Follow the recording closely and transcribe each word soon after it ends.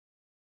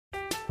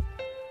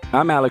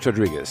I'm Alex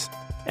Rodriguez.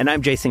 And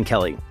I'm Jason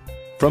Kelly.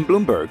 From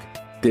Bloomberg,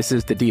 this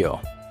is The Deal.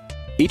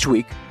 Each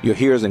week, you'll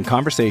hear us in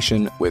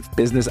conversation with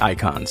business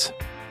icons.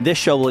 This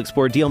show will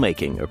explore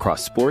deal-making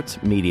across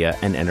sports, media,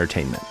 and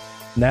entertainment.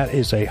 That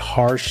is a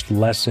harsh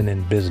lesson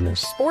in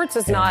business. Sports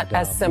is not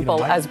as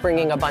simple as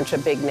bringing a bunch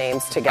of big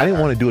names together. I didn't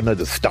want to do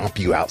another stomp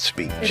you out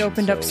speech. It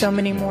opened up so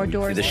many more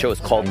doors. The show is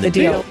called The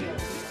Deal.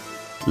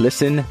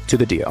 Listen to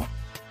The Deal.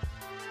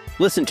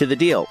 Listen to The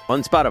Deal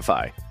on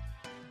Spotify.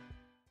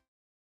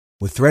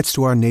 With threats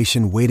to our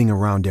nation waiting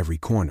around every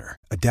corner,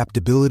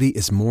 adaptability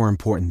is more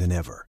important than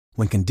ever.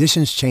 When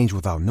conditions change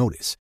without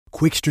notice,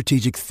 quick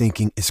strategic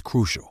thinking is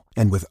crucial.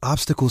 And with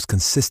obstacles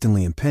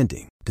consistently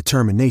impending,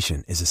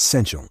 determination is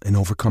essential in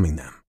overcoming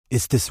them.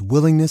 It's this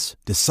willingness,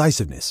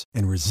 decisiveness,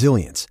 and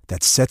resilience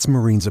that sets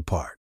Marines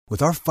apart.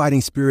 With our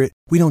fighting spirit,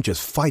 we don't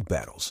just fight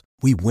battles,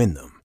 we win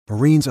them.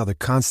 Marines are the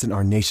constant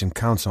our nation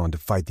counts on to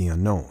fight the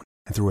unknown.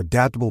 And through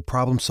adaptable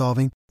problem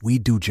solving, we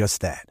do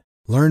just that.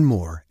 Learn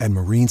more at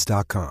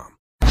marines.com.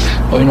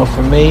 Well,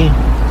 for me,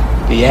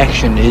 the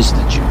action is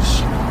the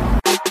juice.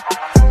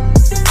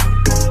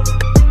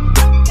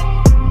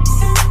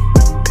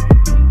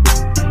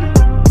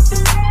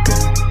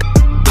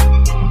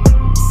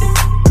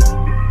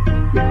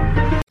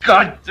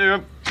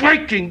 Goddamn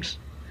Vikings!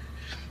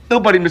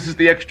 Nobody misses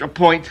the extra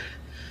point.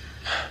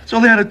 It's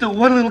only had to do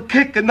one little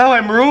kick, and now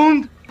I'm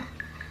ruined.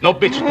 No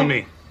bitch to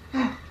me.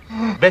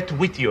 Bet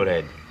with your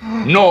head.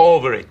 No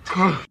over it.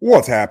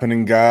 What's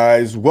happening,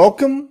 guys?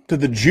 Welcome to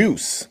The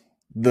Juice,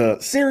 the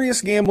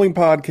serious gambling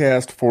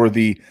podcast for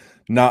the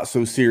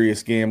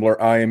not-so-serious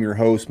gambler. I am your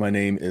host. My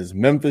name is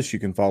Memphis. You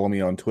can follow me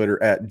on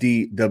Twitter at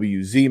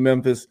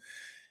DWZMemphis.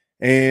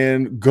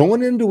 And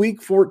going into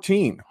week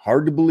 14,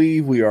 hard to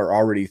believe we are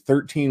already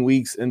 13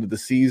 weeks into the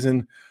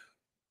season.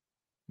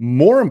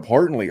 More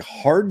importantly,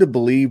 hard to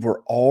believe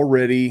we're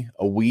already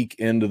a week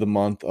into the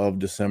month of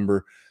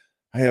December.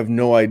 I have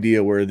no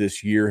idea where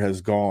this year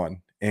has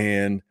gone.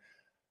 And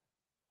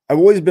I've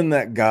always been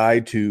that guy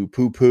to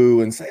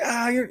poo-poo and say,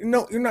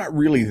 you're not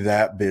really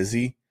that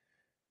busy.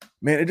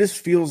 Man, it just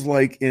feels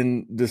like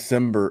in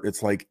December,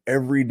 it's like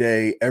every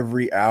day,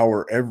 every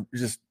hour,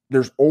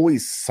 there's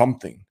always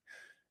something.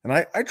 And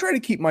I try to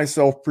keep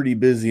myself pretty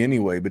busy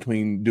anyway,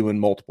 between doing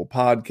multiple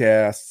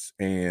podcasts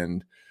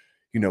and,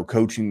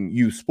 coaching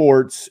youth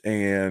sports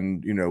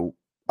and,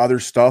 other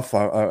stuff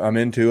I'm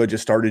into. I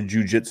just started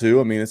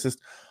jujitsu. I mean, it's just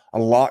a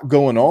lot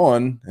going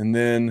on. And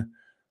then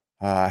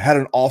I had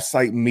an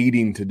offsite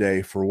meeting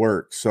today for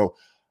work. So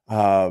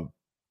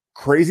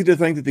crazy to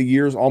think that the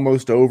year's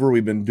almost over.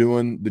 We've been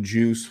doing the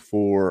juice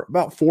for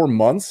about 4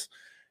 months.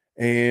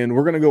 And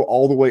we're going to go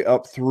all the way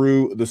up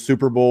through the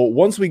Super Bowl.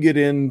 Once we get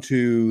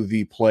into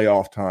the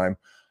playoff time,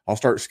 I'll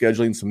start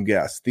scheduling some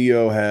guests.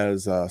 Theo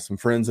has some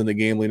friends in the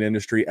gambling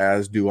industry,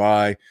 as do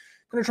I. I'm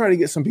going to try to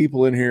get some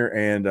people in here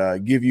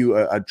and give you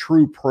a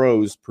true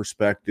pros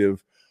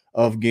perspective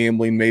of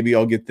gambling. Maybe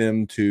I'll get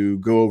them to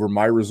go over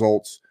my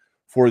results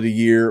for the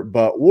year.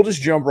 But we'll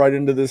just jump right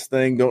into this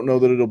thing. Don't know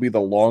that it'll be the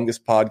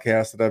longest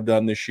podcast that I've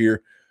done this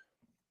year,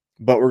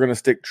 but we're going to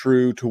stick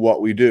true to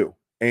what we do.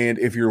 And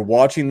if you're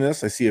watching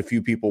this, I see a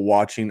few people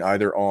watching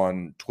either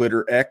on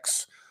Twitter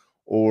X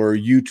or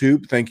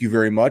YouTube. Thank you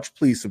very much.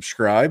 Please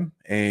subscribe.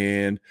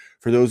 And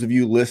for those of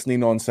you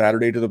listening on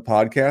Saturday to the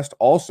podcast,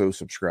 also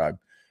subscribe.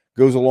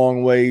 Goes a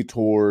long way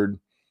toward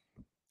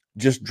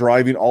just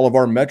driving all of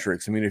our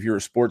metrics. I mean, if you're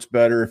a sports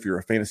bettor, if you're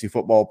a fantasy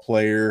football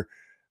player,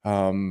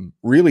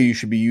 really you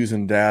should be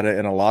using data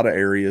in a lot of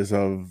areas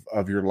of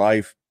your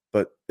life,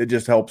 but it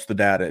just helps the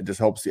data. It just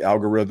helps the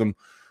algorithm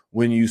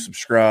when you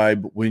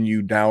subscribe, when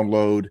you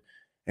download,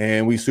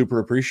 and we super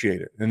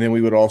appreciate it. And then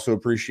we would also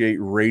appreciate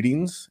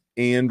ratings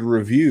and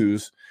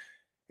reviews.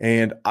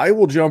 And I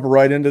will jump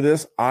right into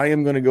this. I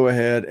am going to go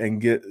ahead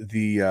and get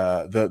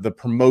the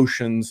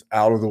promotions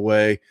out of the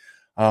way.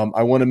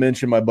 I want to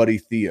mention my buddy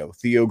Theo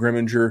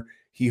Grimminger.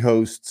 He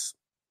hosts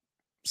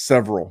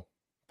several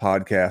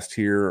podcasts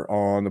here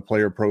on the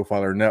Player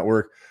Profiler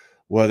Network,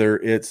 whether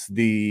it's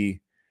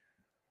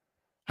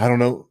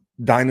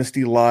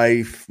Dynasty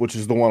Life, which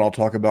is the one I'll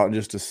talk about in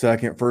just a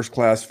second. First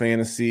Class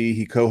Fantasy.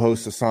 He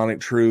co-hosts The Sonic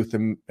Truth.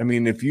 And I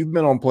mean, if you've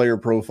been on Player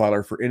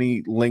Profiler for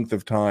any length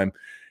of time,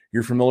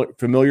 you're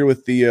familiar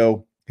with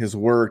Theo, his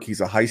work.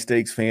 He's a high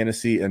stakes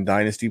fantasy and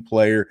dynasty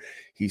player.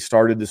 He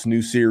started this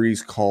new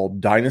series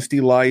called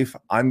Dynasty Life.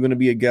 I'm going to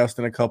be a guest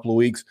in a couple of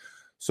weeks.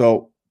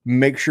 So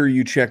make sure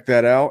you check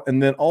that out.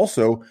 And then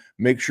also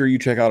make sure you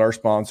check out our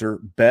sponsor,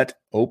 Bet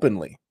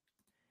Openly.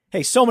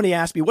 Hey, so many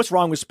ask me, what's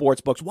wrong with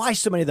sports books? Why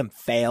so many of them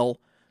fail?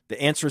 The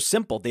answer is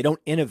simple. They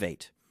don't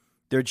innovate.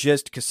 They're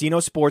just casino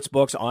sports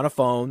books on a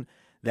phone.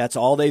 That's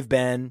all they've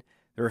been.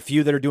 There are a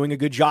few that are doing a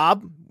good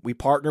job. We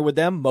partner with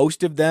them.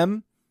 Most of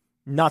them,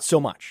 not so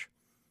much.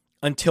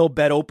 Until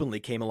Bet Openly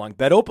came along.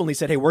 Bet Openly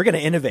said, hey, we're going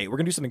to innovate. We're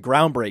going to do something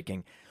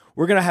groundbreaking.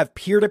 We're going to have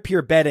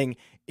peer-to-peer betting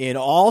in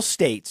all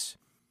states,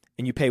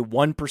 and you pay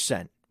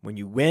 1%. When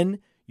you win,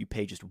 you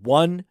pay just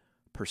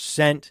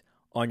 1%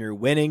 on your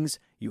winnings.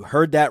 You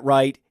heard that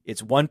right.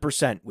 It's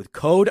 1%. With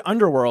code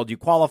Underworld, you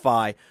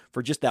qualify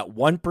for just that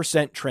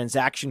 1%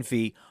 transaction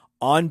fee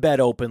on Bet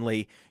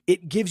Openly.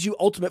 It gives you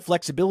ultimate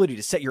flexibility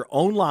to set your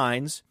own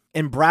lines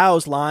and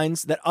browse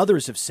lines that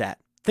others have set.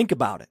 Think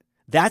about it.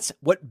 That's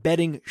what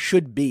betting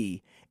should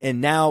be.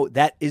 And now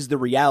that is the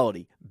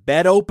reality.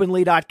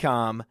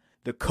 BetOpenly.com.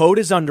 The code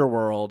is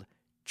Underworld.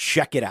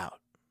 Check it out.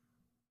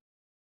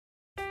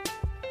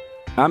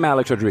 I'm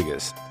Alex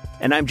Rodriguez.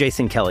 And I'm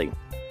Jason Kelly.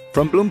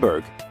 From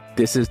Bloomberg,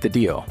 this is The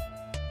Deal.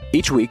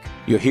 Each week,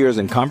 you'll hear us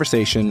in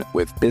conversation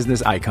with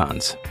business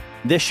icons.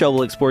 This show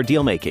will explore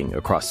deal-making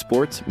across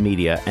sports,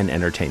 media, and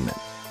entertainment.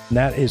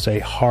 That is a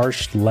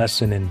harsh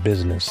lesson in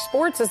business.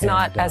 Sports is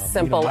not as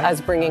simple as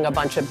bringing a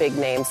bunch of big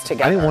names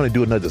together. I didn't want to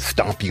do another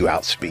stomp you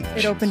out speech.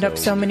 It opened up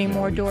so many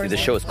more doors. The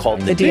show is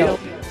called The Deal.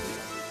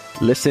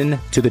 Listen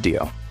to The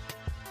Deal.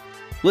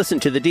 Listen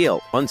to The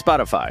Deal on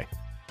Spotify.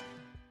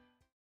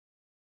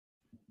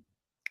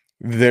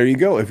 There you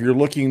go. If you're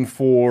looking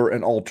for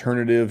an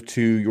alternative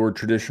to your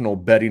traditional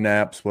betting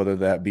apps, whether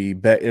that be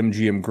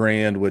BetMGM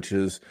Grand, which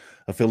is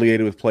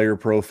affiliated with Player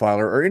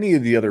Profiler, or any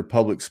of the other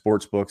public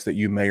sports books that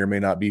you may or may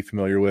not be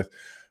familiar with,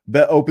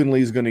 Bet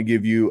Openly is going to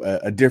give you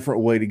a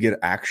different way to get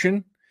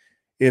action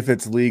if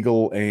it's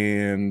legal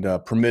and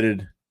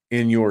permitted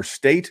in your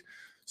state.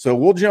 So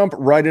we'll jump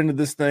right into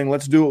this thing.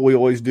 Let's do what we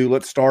always do.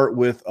 Let's start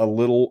with a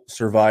little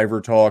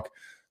Survivor talk.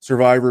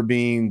 Survivor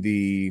being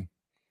the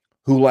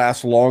who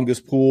lasts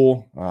longest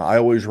pool. I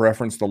always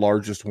reference the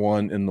largest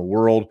one in the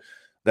world.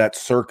 That's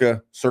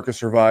Circa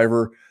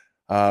Survivor.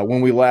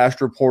 When we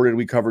last reported,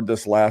 we covered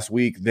this last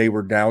week, they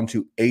were down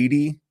to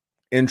 80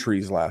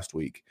 entries last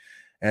week.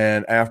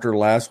 And after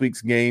last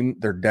week's game,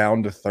 they're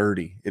down to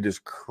 30. It is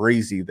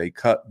crazy. They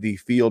cut the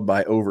field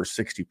by over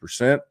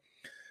 60%.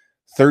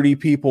 30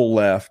 people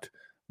left.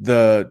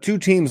 The two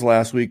teams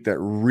last week that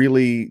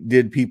really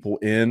did people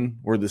in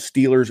were the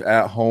Steelers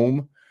at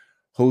home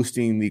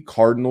hosting the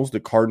Cardinals. The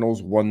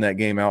Cardinals won that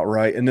game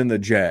outright. And then the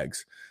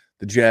Jags.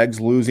 The Jags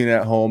losing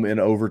at home in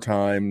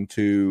overtime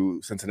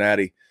to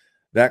Cincinnati.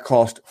 That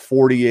cost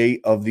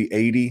 48 of the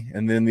 80.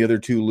 And then the other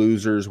two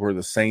losers were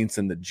the Saints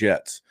and the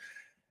Jets.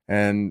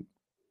 And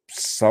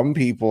some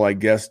people, I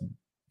guess,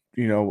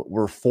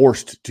 were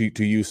forced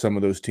to use some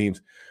of those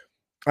teams.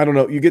 I don't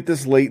know. You get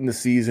this late in the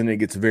season, it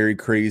gets very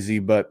crazy,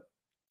 but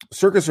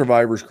Circa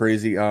Survivor is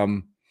crazy.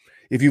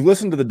 If you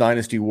listen to the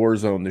Dynasty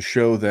Warzone, the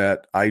show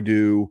that I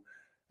do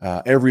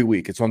every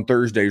week, it's on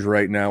Thursdays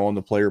right now on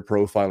the Player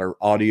Profiler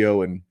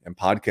audio and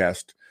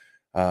podcast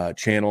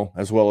channel,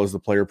 as well as the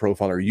Player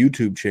Profiler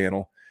YouTube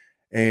channel.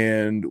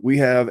 And we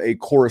have a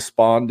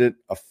correspondent,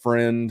 a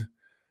friend,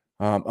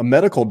 a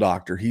medical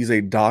doctor. He's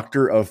a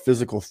doctor of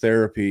physical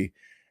therapy.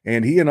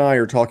 And he and I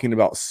are talking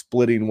about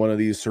splitting one of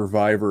these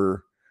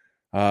Survivor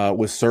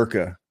with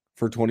Circa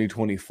for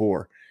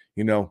 2024.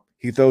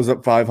 He throws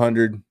up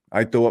 500.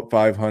 I throw up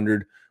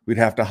 500. We'd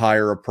have to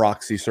hire a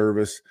proxy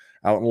service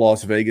out in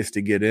Las Vegas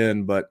to get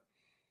in. But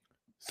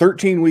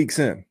 13 weeks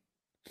in,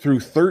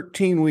 through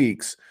 13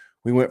 weeks,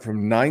 we went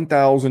from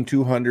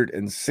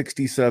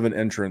 9,267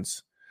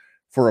 entrants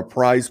for a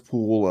prize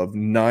pool of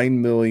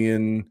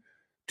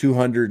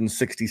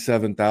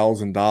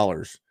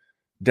 $9,267,000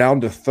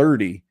 down to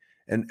 30.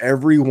 And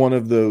every one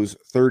of those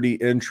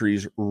 30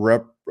 entries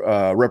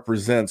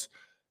represents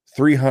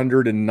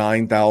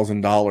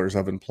 $309,000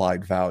 of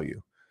implied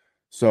value.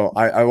 So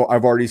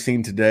I've already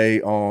seen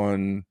today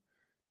on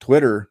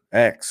Twitter,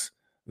 X,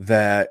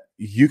 that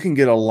you can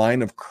get a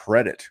line of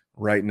credit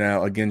right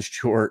now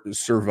against your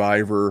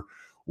Survivor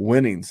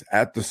winnings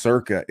at the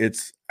Circa.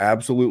 It's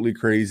absolutely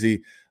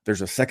crazy.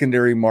 There's a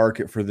secondary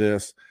market for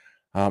this.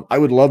 I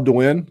would love to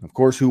win. Of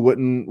course, who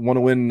wouldn't want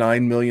to win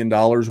 $9 million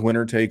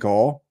winner take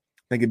all?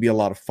 I think it'd be a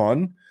lot of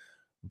fun,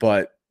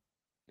 but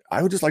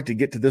I would just like to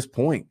get to this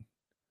point.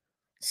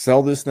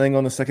 Sell this thing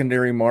on the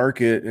secondary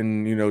market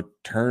and,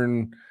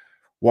 turn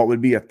what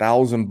would be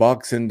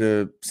 $1,000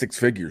 into six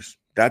figures.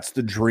 That's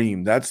the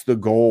dream. That's the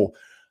goal.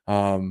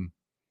 I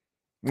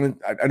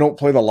don't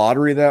play the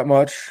lottery that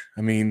much.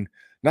 I mean,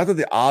 not that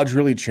the odds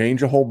really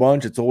change a whole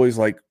bunch. It's always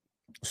like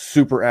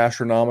super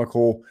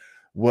astronomical,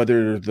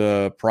 whether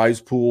the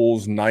prize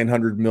pool's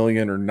 900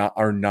 million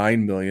or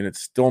 9 million.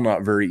 It's still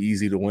not very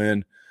easy to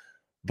win,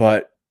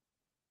 but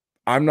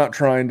I'm not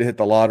trying to hit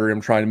the lottery.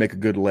 I'm trying to make a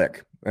good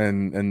lick.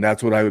 And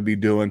that's what I would be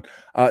doing.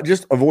 I've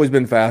always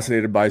been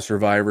fascinated by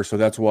Survivor, so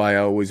that's why I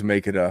always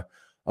make it a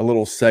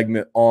little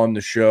segment on the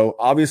show.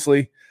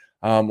 Obviously,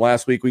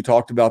 last week we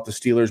talked about the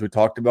Steelers. We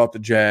talked about the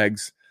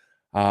Jags.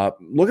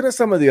 Looking at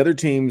some of the other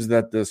teams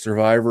that the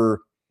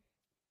Survivor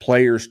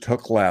players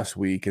took last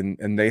week,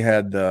 and they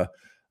had the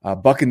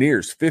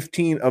Buccaneers.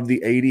 15 of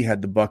the 80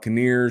 had the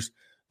Buccaneers.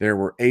 There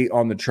were 8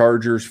 on the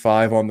Chargers,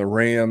 5 on the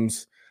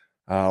Rams.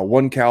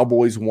 1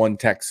 Cowboys, 1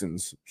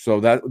 Texans. So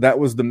that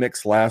was the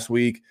mix last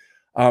week.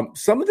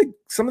 Some of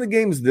the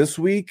games this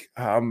week,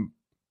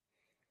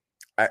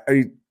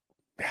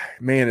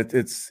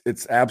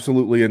 it's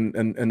absolutely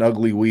an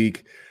ugly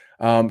week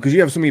because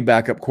you have so many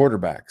backup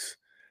quarterbacks.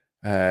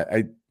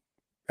 I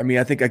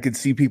think I could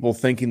see people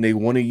thinking they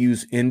want to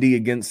use Indy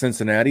against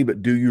Cincinnati,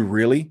 but do you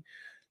really?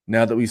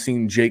 now that we've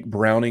seen Jake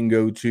Browning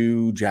go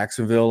to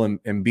Jacksonville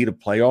and beat a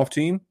playoff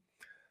team?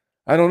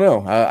 I don't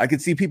know. I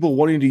could see people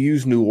wanting to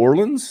use New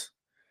Orleans,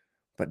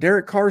 but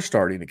Derek Carr's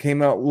starting. It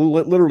came out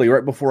literally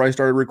right before I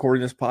started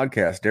recording this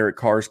podcast. Derek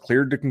Carr's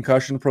cleared the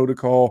concussion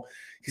protocol.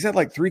 He's had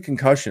like 3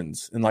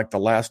 concussions in like the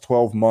last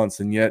 12 months,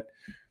 and yet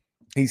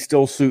he's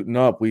still suiting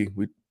up. We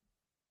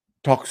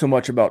talk so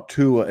much about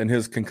Tua and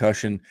his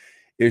concussion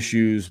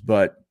issues,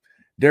 but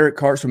Derek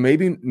Carr, so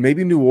maybe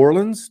New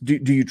Orleans. Do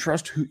you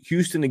trust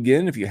Houston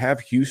again if you have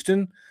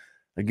Houston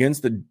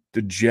against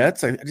the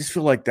Jets? I just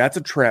feel like that's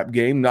a trap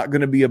game, not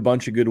going to be a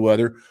bunch of good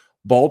weather.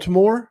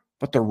 Baltimore,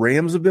 but the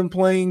Rams have been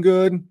playing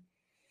good.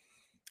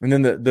 And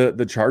then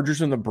the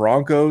Chargers and the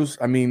Broncos.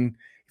 I mean,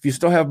 if you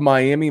still have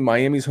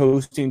Miami's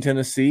hosting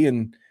Tennessee,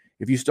 and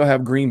if you still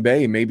have Green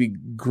Bay, maybe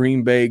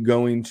Green Bay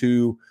going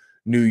to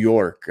New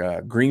York.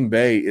 Green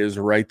Bay is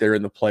right there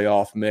in the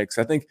playoff mix.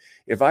 I think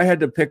if I had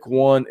to pick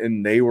one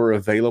and they were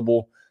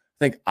available,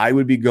 I think I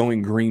would be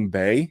going Green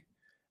Bay.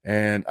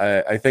 And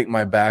I think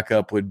my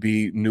backup would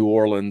be New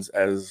Orleans,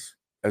 as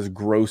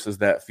gross as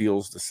that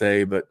feels to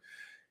say. But,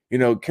 you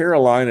know,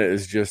 Carolina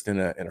is just in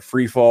a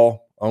free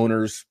fall.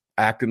 Owners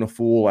acting a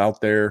fool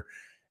out there.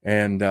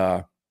 And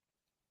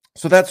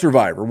so that's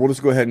Survivor. We'll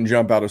just go ahead and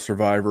jump out of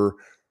Survivor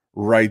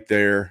right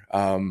there.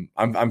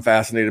 I'm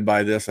fascinated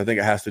by this. I think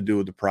it has to do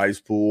with the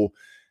prize pool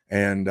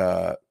and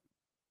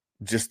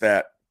just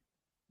that,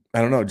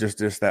 I don't know,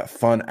 just that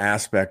fun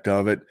aspect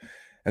of it.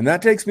 And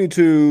that takes me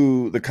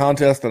to the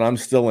contest that I'm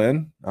still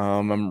in.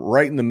 I'm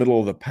right in the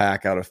middle of the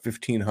pack out of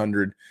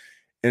 1,500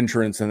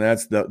 entrants, and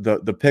that's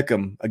the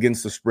Pick'em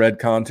against the spread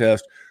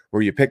contest,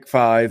 where you pick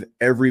 5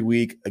 every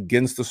week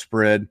against the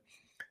spread.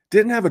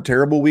 Didn't have a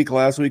terrible week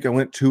last week. I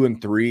went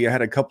 2-3. I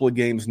had a couple of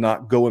games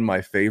not go in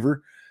my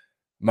favor.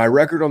 My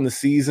record on the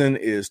season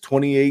is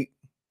 28,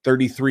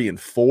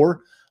 33-4.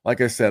 Like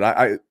I said,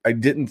 I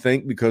didn't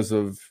think, because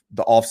of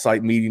the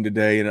offsite meeting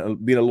today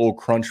and being a little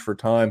crunch for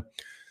time,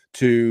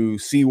 to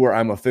see where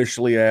I'm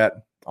officially at.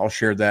 I'll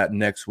share that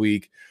next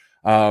week.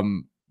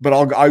 But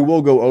I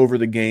will go over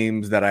the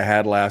games that I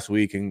had last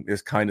week and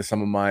just kind of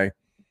some of my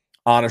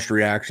honest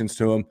reactions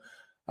to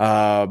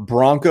them.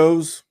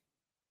 Broncos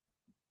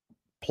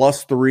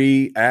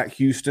 +3 at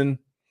Houston.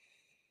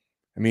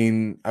 I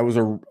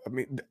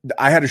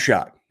had a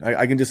shot.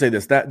 I can just say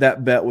this.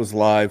 That bet was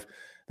live.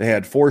 They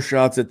had 4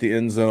 shots at the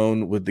end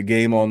zone with the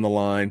game on the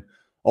line.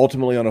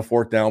 Ultimately, on a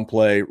 4th down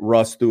play,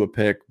 Russ threw a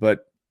pick,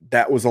 but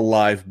that was a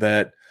live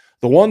bet.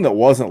 The one that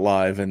wasn't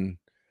live, and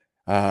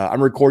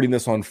I'm recording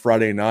this on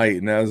Friday night,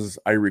 and as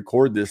I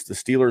record this, the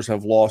Steelers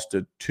have lost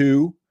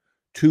to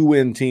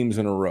 2-win teams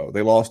in a row.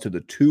 They lost to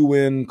the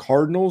 2-win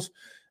Cardinals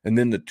and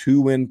then the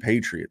 2-win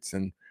Patriots.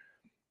 And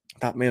I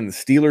thought, man, the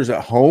Steelers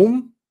at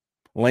home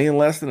laying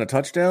less than a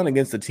touchdown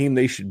against the team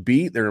they should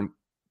beat. They're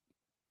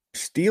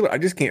Steelers. I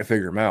just can't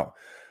figure them out.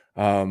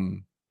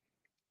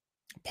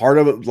 Part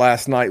of it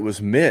last night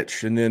was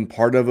Mitch, and then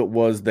part of it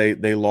was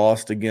they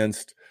lost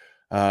against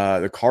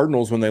the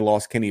Cardinals when they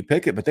lost Kenny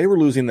Pickett, but they were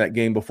losing that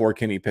game before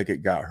Kenny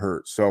Pickett got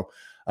hurt. So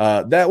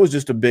that was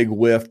just a big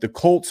whiff. The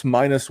Colts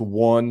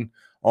 -1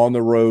 on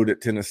the road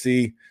at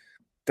Tennessee.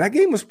 That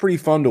game was pretty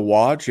fun to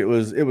watch. It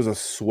was a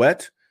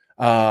sweat.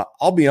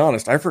 I'll be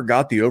honest, I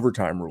forgot the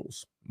overtime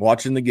rules.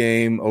 Watching the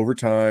game,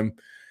 overtime,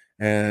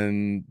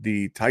 and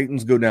the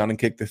Titans go down and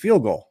kick the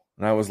field goal.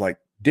 And I was like,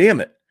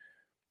 damn it.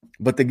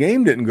 But the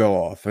game didn't go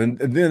off. And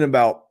then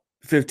about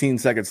 15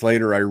 seconds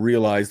later, I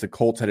realized the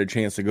Colts had a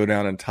chance to go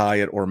down and tie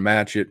it or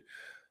match it.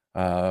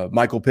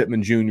 Michael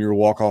Pittman Jr.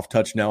 walk-off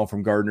touchdown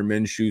from Gardner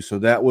Minshew. So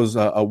that was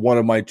one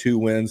of my 2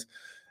 wins.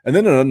 And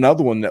then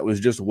another one that was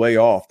just way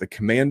off. The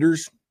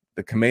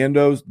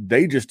Commandos,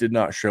 they just did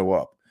not show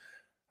up.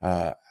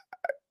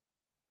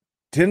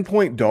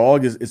 10-point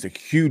dog is a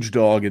huge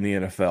dog in the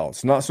NFL.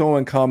 It's not so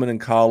uncommon in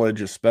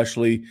college,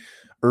 especially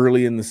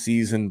early in the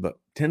season, but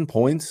 10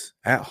 points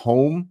at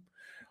home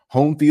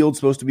field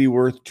supposed to be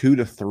worth 2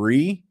 to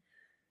 3.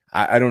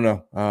 I don't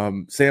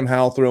know. Sam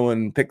Howell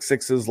throwing pick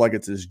sixes like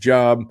it's his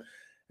job,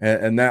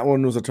 and that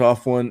one was a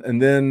tough one.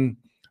 And then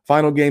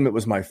final game, it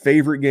was my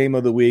favorite game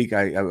of the week.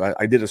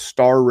 I did a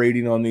star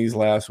rating on these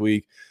last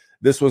week.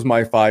 This was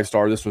my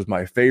 5-star. This was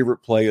my favorite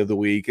play of the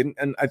week.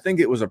 And I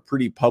think it was a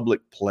pretty public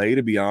play,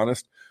 to be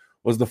honest,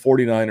 was the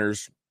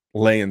 49ers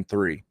laying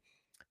 3.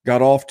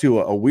 Got off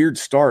to a weird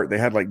start. They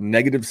had like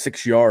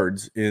 -6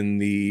 yards in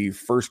the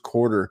first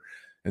quarter.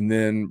 And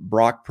then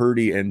Brock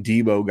Purdy and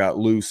Debo got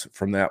loose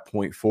from that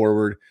point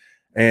forward.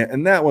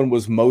 And that one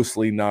was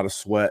mostly not a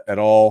sweat at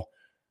all.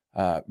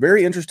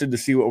 Very interested to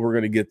see what we're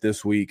going to get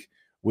this week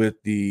with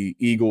the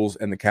Eagles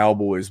and the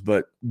Cowboys.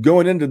 But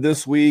going into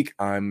this week,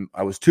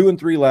 I was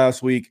 2-3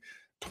 last week,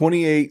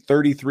 28,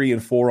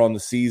 33-4 on the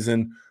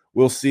season.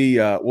 We'll see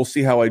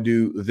how I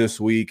do this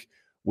week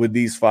with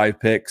these 5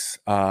 picks.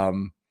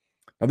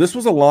 Now this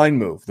was a line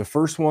move. The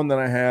first one that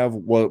I have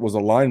was a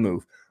line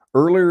move.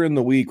 Earlier in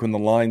the week when the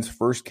lines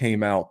first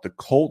came out, the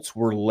Colts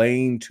were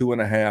laying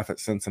 2.5 at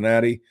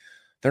Cincinnati.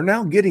 They're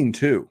now getting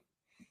 2.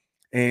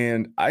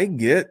 And I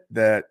get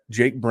that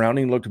Jake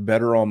Browning looked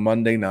better on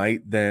Monday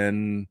night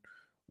than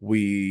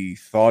we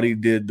thought he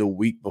did the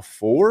week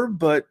before,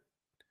 but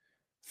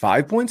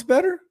 5 points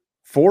better?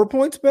 4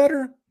 points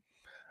better?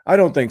 I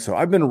don't think so.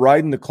 I've been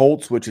riding the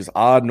Colts, which is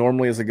odd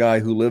normally as a guy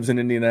who lives in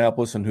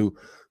Indianapolis and who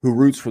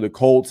roots for the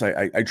Colts.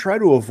 I try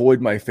to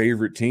avoid my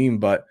favorite team,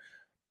 but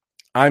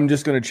I'm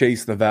just going to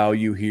chase the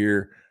value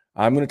here.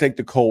 I'm going to take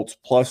the Colts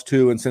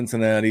 +2 in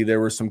Cincinnati. There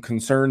were some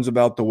concerns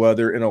about the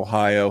weather in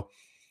Ohio.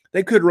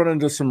 They could run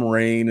into some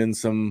rain and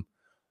some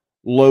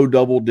low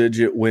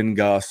double-digit wind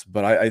gusts,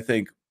 but I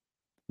think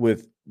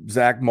with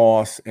Zach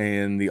Moss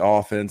and the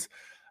offense,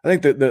 I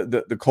think that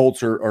the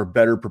Colts are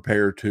better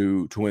prepared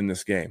to win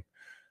this game.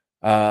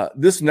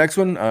 This next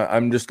one,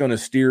 I'm just going to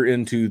steer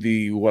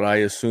into what I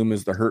assume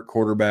is the hurt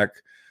quarterback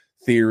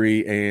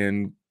theory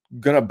and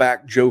going to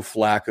back Joe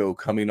Flacco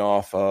coming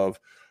off of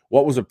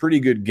what was a pretty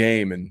good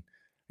game. And,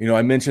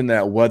 I mentioned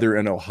that weather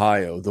in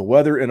Ohio. The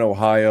weather in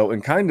Ohio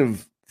and kind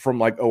of from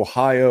like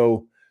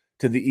Ohio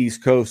to the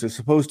East Coast is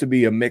supposed to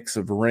be a mix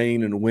of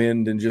rain and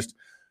wind and just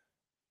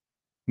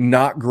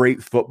not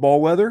great football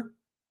weather.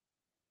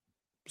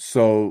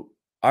 So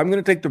I'm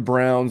going to take the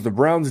Browns. The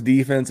Browns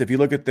defense, if you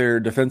look at their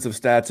defensive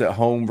stats at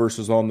home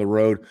versus on the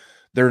road,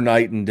 they're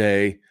night and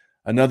day.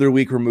 Another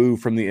week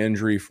removed from the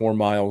injury for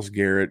Myles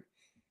Garrett.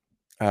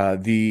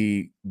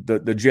 The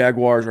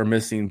Jaguars are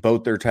missing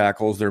both their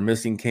tackles. They're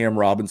missing Cam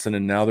Robinson,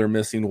 and now they're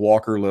missing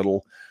Walker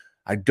Little.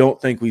 I don't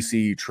think we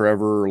see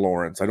Trevor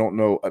Lawrence. I don't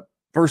know.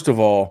 First of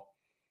all,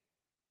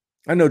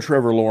 I know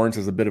Trevor Lawrence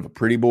is a bit of a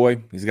pretty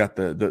boy. He's got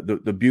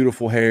the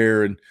beautiful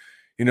hair, and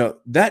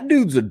that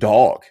dude's a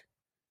dog.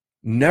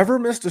 Never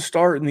missed a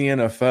start in the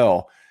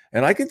NFL,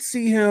 and I could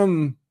see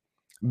him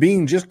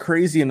being just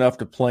crazy enough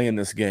to play in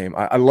this game.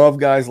 I love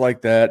guys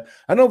like that.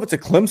 I know if it's a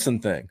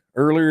Clemson thing.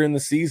 Earlier in the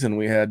season,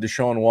 we had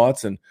Deshaun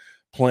Watson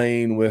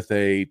playing with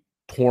a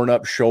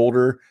torn-up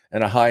shoulder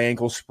and a high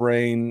ankle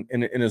sprain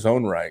in his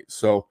own right.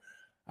 So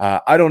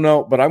I don't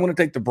know, but I'm going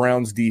to take the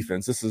Browns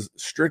defense. This is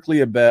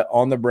strictly a bet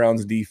on the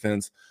Browns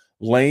defense,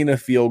 laying a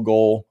field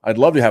goal. I'd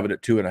love to have it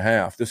at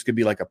 2.5. This could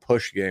be like a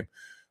push game,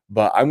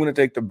 but I'm going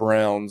to take the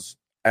Browns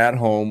at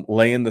home,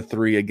 laying the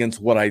 3 against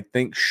what I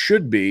think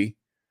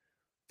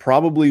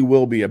probably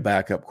will be a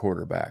backup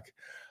quarterback.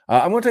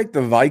 I'm going to take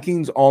the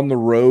Vikings on the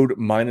road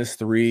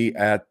 -3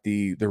 at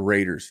the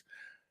Raiders.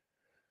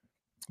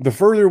 The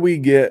further we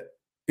get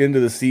into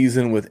the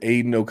season with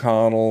Aiden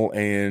O'Connell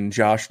and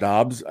Josh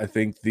Dobbs, I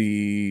think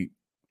the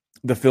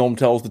film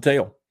tells the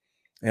tale.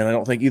 And I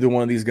don't think either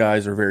one of these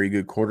guys are very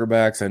good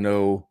quarterbacks. I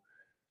know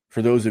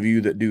for those of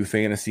you that do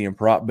fantasy and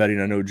prop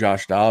betting, I know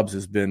Josh Dobbs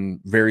has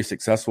been very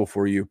successful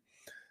for you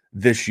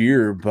this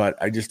year, but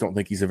I just don't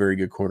think he's a very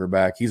good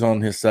quarterback. He's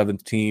on his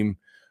 7th team,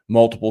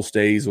 multiple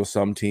stays with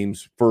some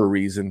teams for a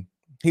reason.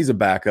 He's a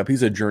backup.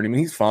 He's a journeyman.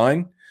 He's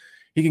fine.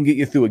 He can get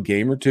you through a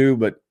game or two,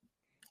 but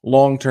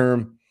long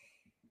term,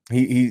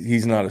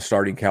 he's not a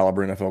starting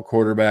caliber NFL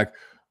quarterback.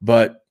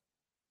 But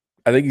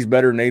I think he's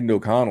better than Aiden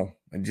O'Connell.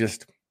 And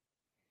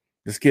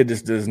this kid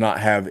just does not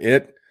have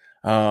it.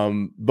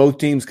 Both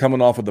teams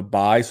coming off of the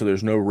bye, so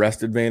there's no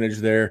rest advantage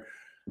there.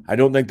 I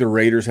don't think the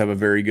Raiders have a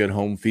very good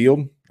home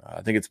field.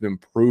 I think it's been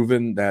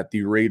proven that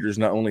the Raiders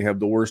not only have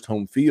the worst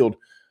home field,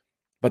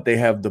 but they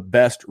have the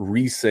best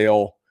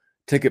resale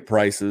ticket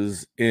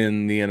prices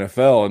in the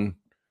NFL. And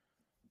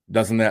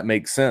doesn't that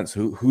make sense?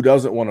 Who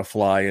doesn't want to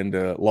fly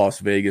into Las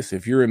Vegas?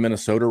 If you're in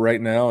Minnesota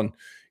right now and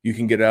you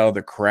can get out of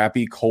the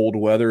crappy cold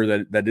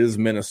weather that is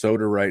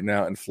Minnesota right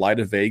now and fly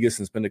to Vegas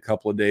and spend a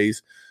couple of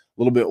days,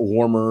 a little bit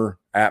warmer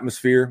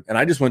atmosphere. And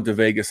I just went to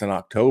Vegas in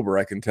October.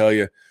 I can tell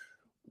you,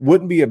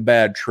 wouldn't be a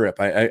bad trip.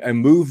 I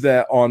moved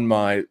that on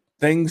my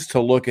things to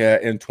look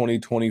at in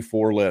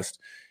 2024 list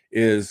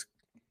is,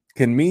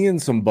 can me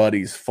and some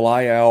buddies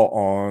fly out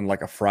on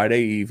like a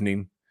Friday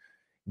evening,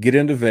 get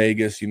into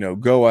Vegas,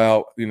 go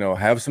out,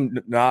 have some,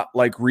 not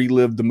like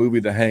relive the movie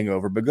The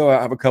Hangover, but go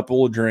out, have a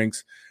couple of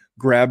drinks,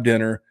 grab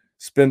dinner,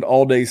 spend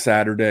all day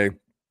Saturday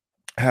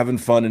having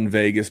fun in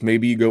Vegas.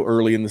 Maybe you go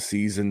early in the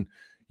season,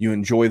 you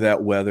enjoy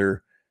that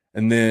weather,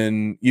 and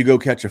then you go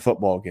catch a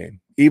football game.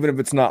 Even if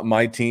it's not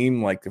my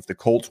team, like if the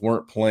Colts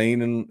weren't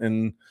playing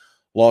in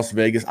Las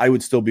Vegas, I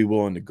would still be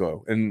willing to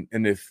go. And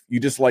if you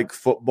just like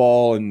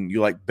football and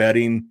you like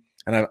betting,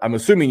 and I'm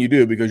assuming you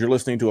do because you're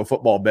listening to a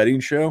football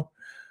betting show,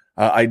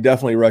 I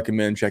definitely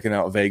recommend checking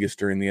out Vegas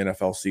during the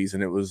NFL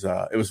season. It was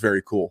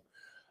very cool.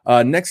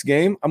 Next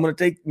game, I'm going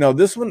to take – now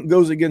this one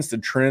goes against a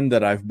trend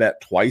that I've bet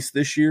twice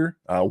this year,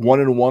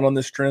 1-1 on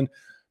this trend.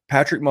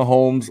 Patrick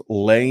Mahomes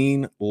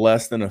laying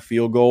less than a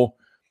field goal.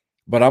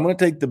 But I'm going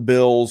to take the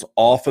Bills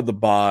off of the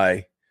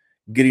bye,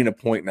 getting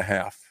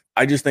 1.5.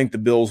 I just think the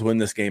Bills win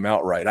this game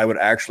outright. I would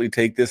actually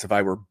take this if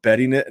I were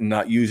betting it and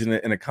not using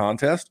it in a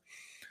contest.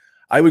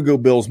 I would go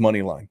Bills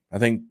money line. I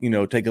think,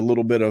 take a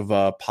little bit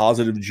of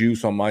positive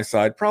juice on my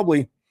side,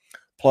 probably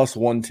plus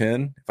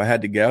 110 if I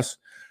had to guess.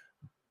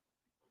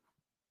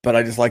 But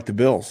I just like the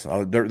Bills.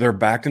 They're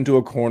backed into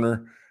a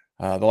corner.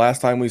 The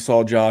last time we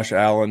saw Josh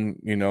Allen,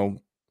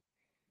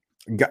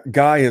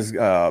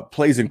 guy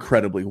plays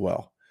incredibly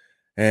well.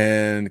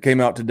 And came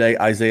out today,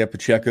 Isaiah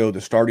Pacheco,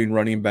 the starting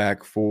running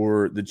back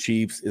for the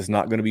Chiefs, is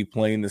not going to be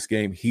playing this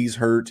game. He's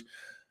hurt.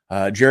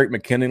 Jerick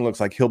McKinnon looks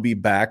like he'll be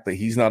back, but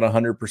he's not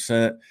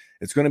 100%.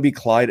 It's going to be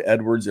Clyde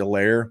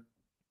Edwards-Helaire.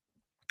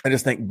 I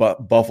just think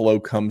Buffalo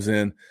comes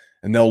in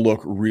and they'll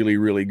look really,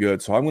 really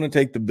good. So I'm going to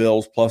take the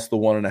Bills plus the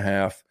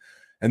 1.5.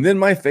 And then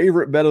my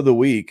favorite bet of the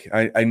week,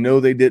 I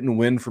know they didn't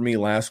win for me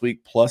last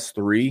week, plus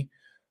 3,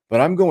 but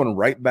I'm going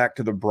right back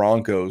to the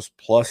Broncos,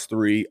 plus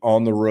 3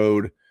 on the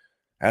road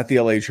at the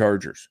LA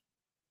Chargers.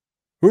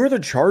 Who are the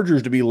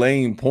Chargers to be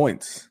laying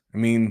points? I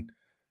mean,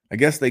 I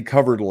guess they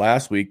covered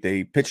last week.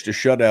 They pitched a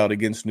shutout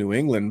against New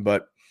England,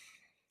 but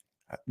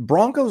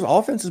Broncos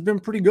offense has been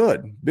pretty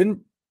good,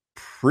 been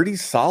pretty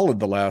solid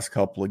the last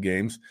couple of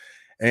games.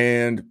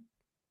 And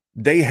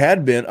they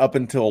had been, up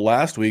until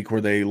last week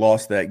where they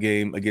lost that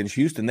game against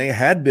Houston, they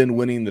had been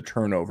winning the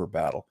turnover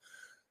battle.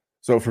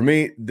 So for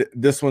me,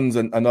 this one's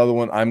another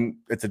one.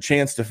 It's a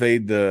chance to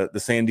fade the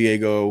San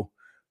Diego,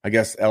 I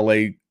guess,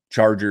 LA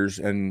Chargers,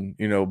 and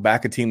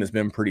back a team that's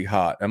been pretty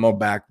hot. I'm gonna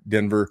back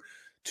Denver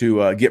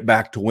to get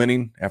back to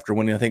winning after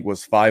winning, I think,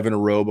 was 5 in a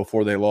row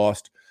before they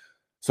lost.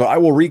 So I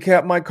will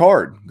recap my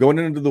card going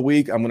into the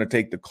week. I'm going to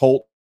take the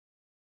Colts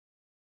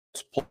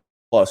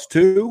plus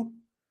 2,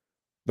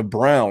 the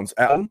Browns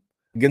at home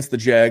against the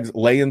Jags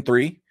laying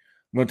 3. I'm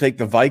going to take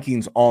the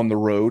Vikings on the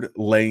road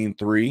laying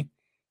 3. I'm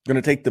going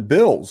to take the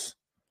Bills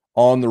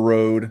on the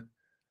road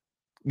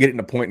getting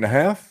a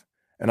 1.5,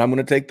 and I'm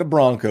going to take the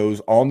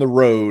Broncos on the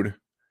road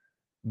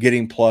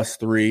getting plus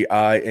 3.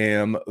 I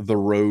am the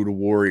road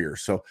warrior.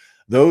 So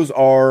those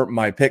are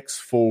my picks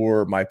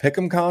for my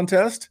Pick'em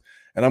contest,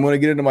 and I'm going to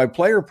get into my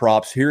player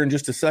props here in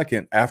just a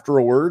second after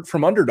a word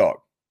from Underdog.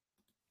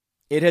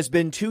 It has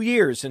been 2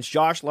 years since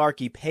Josh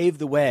Larkey paved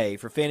the way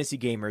for fantasy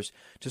gamers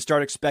to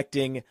start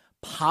expecting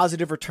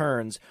positive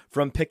returns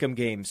from Pick'em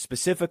games,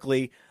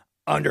 specifically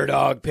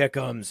Underdog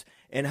Pick'ems.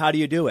 And how do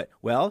you do it?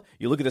 Well,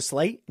 you look at a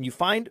slate and you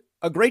find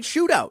a great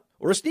shootout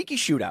or a sneaky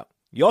shootout.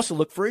 You also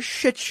look for a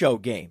shit show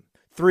game.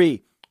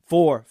 3,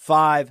 4,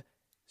 5,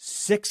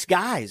 6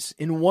 guys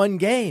in one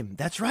game.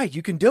 That's right.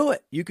 You can do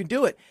it. You can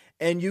do it.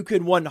 And you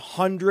can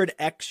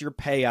 100x your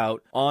payout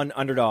on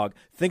Underdog.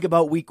 Think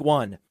about week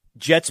 1.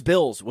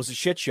 Jets-Bills was a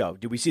shit show.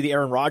 Did we see the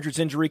Aaron Rodgers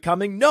injury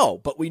coming? No,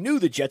 but we knew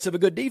the Jets have a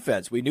good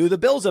defense. We knew the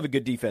Bills have a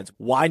good defense.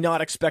 Why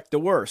not expect the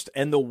worst?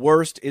 And the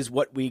worst is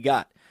what we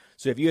got.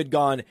 So if you had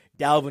gone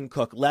Dalvin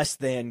Cook less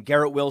than,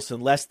 Garrett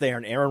Wilson less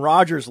than, Aaron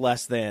Rodgers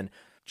less than,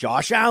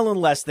 Josh Allen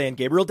less than,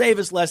 Gabriel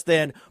Davis less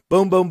than,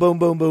 boom, boom, boom,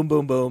 boom, boom,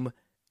 boom, boom,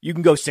 you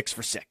can go 6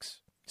 for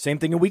 6. Same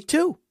thing in week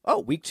 2. Oh,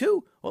 week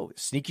 2. Oh,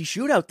 sneaky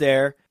shootout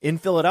there in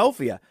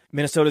Philadelphia.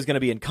 Minnesota's going to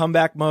be in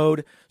comeback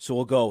mode, so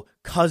we'll go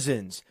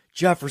Cousins,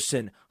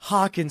 Jefferson,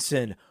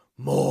 Hawkinson,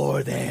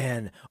 more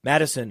than,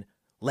 Madison,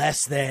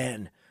 less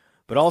than,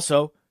 but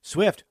also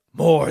Swift,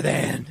 more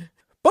than.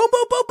 Boom,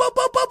 boom, boom, boom,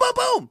 boom, boom, boom,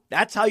 boom.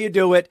 That's how you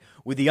do it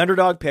with the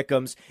Underdog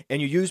Pick'ems,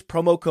 and you use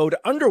promo code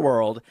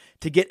Underworld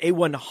to get a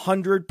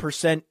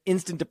 100%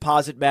 instant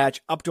deposit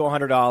match up to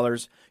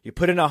 $100. You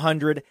put in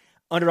 $100,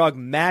 Underdog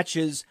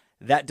matches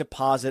that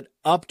deposit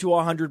up to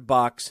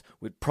 $100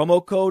 with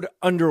promo code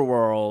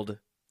Underworld.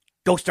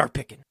 Go start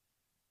picking.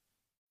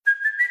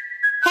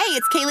 Hey,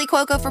 it's Kaylee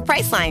Cuoco for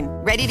Priceline.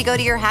 Ready to go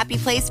to your happy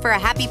place for a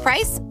happy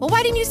price? Well,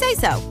 why didn't you say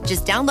so?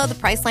 Just download the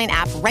Priceline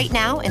app right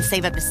now and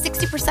save up to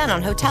 60%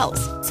 on hotels.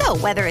 So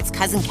whether it's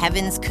Cousin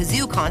Kevin's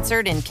Kazoo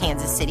Concert in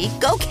Kansas City,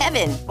 go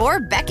Kevin, or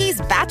Becky's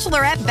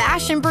Bachelorette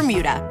Bash in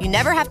Bermuda, you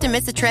never have to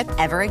miss a trip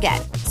ever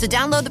again. So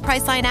download the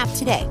Priceline app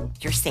today.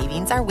 Your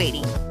savings are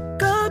waiting.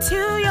 Go to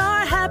your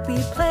happy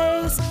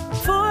place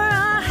for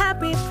a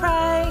happy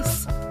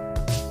price.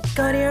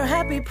 Go to your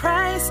happy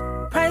price,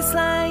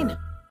 Priceline.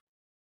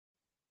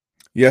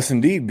 Yes,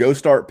 indeed. Go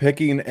start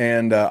picking.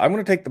 And I'm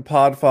going to take the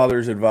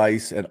Podfather's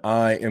advice, and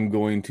I am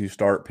going to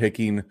start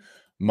picking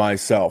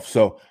myself.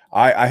 So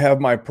I have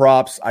my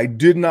props. I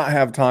did not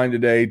have time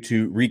today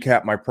to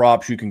recap my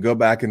props. You can go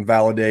back and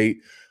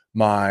validate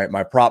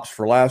my props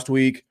for last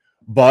week.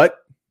 But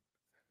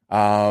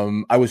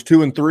I was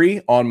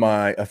 2-3 on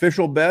my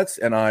official bets,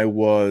 and I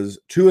was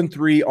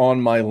 2-3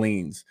 on my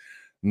leans.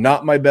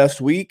 Not my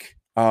best week.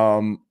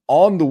 On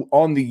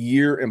the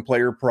year and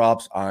player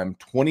props, I'm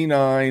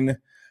 29.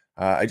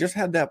 I just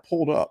had that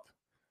pulled up.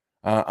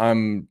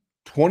 I'm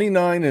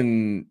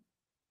 29-25,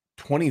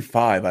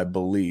 I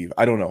believe.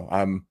 I don't know.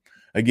 I'm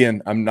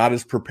not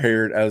as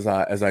prepared as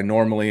I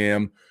normally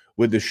am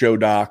with the show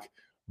doc.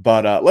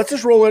 But let's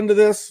just roll into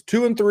this.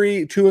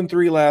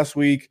 2-3 last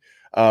week.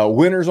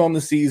 Winners on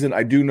the season.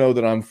 I do know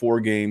that I'm 4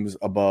 games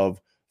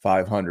above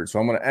 500. So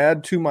I'm going to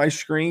add to my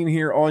screen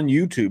here on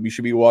YouTube. You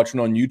should be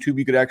watching on YouTube.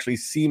 You could actually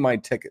see my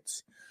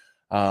tickets.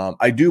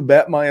 I do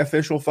bet my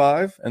official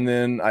 5, and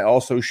then I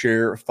also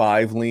share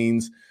 5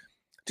 leans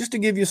just to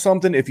give you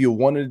something if you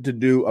wanted to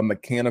do a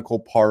mechanical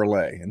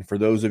parlay. And for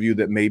those of you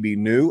that may be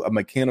new, a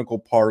mechanical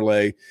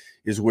parlay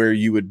is where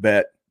you would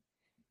bet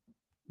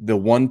the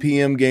 1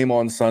 p.m. game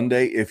on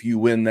Sunday. If you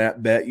win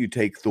that bet, you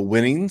take the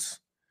winnings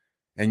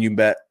and you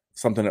bet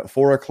something at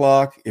 4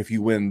 o'clock. If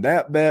you win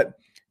that bet,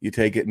 you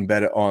take it and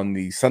bet it on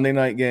the Sunday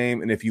night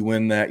game. And if you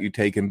win that, you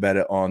take and bet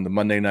it on the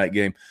Monday night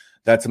game.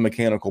 That's a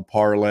mechanical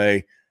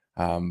parlay.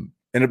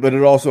 But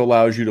it also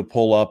allows you to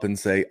pull up and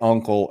say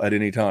uncle at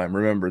any time.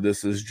 Remember,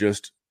 this is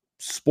just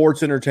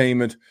sports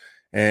entertainment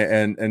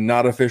and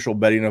not official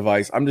betting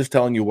advice. I'm just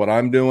telling you what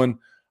I'm doing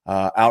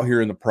out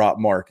here in the prop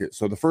market.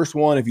 So the first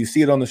one, if you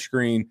see it on the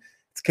screen,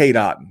 it's Cade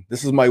Otton.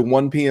 This is my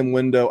 1 p.m.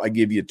 window. I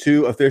give you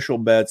 2 official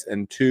bets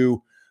and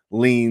 2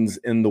 leans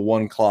in the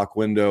 1 o'clock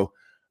window.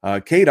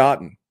 Cade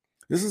Otton,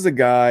 this is a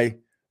guy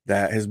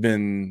that has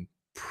been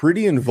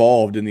pretty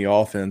involved in the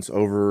offense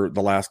over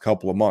the last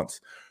couple of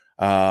months.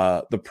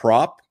 The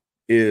prop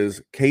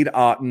is Cade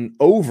Otton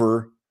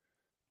over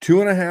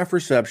 2.5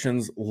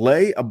 receptions,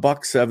 lay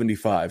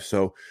 $1.75.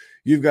 So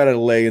you've got to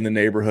lay in the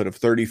neighborhood of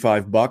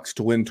 $35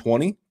 to win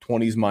 20.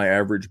 20 is my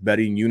average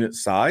betting unit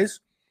size.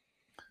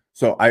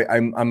 So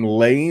I'm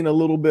laying a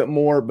little bit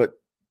more, but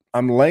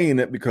I'm laying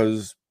it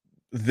because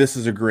this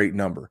is a great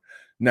number.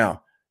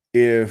 Now,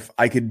 if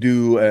I could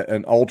do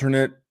an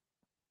alternate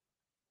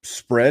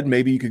spread,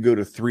 maybe you could go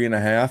to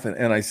 3.5.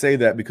 And I say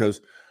that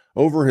because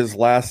over his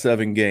last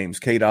 7 games,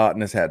 Cade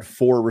Otton has had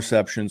 4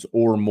 receptions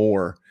or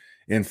more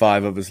in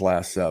 5 of his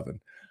last 7.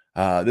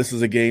 This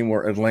is a game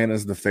where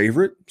Atlanta's the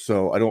favorite,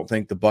 so I don't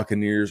think the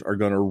Buccaneers are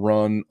going to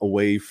run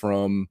away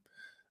from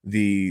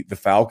the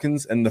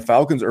Falcons. And the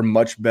Falcons are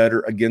much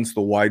better against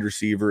the wide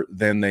receiver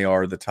than they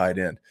are the tight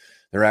end.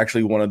 They're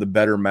actually one of the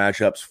better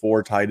matchups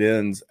for tight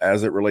ends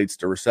as it relates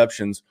to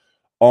receptions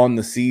on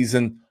the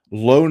season.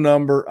 Low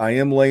number. I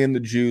am laying the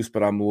juice,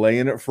 but I'm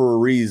laying it for a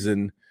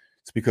reason.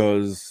 It's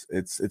because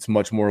it's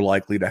much more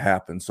likely to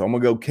happen. So I'm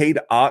going to go Cade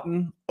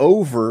Otton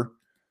over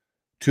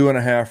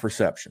 2.5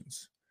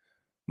 receptions.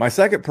 My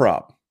second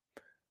prop,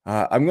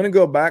 I'm going to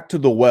go back to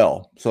the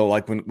well. So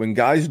like when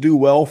guys do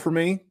well for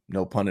me,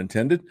 no pun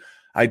intended,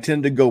 I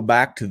tend to go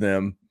back to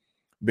them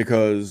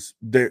because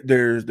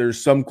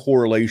there's some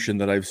correlation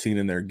that I've seen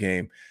in their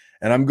game.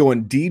 And I'm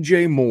going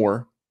DJ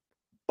Moore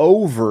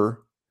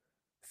over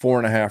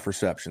 4.5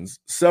 receptions.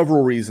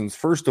 Several reasons.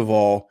 First of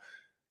all,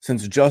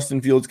 since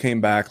Justin Fields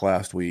came back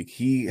last week,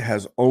 he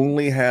has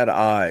only had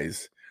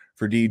eyes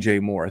for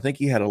DJ Moore. I think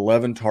he had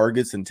 11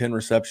 targets and 10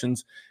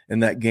 receptions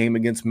in that game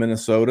against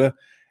Minnesota.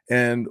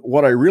 And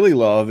what I really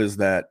love is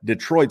that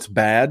Detroit's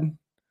bad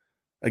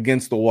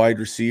against the wide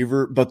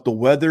receiver, but the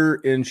weather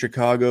in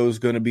Chicago is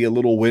going to be a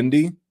little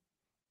windy.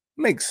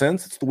 Makes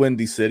sense. It's the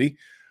Windy City.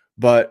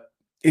 But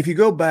if you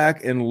go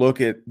back and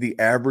look at the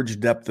average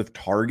depth of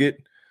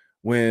target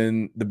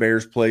when the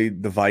Bears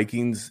played the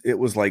Vikings, it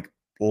was like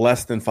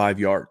less than 5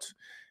 yards.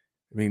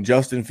 I mean,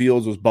 Justin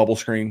Fields was bubble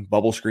screen,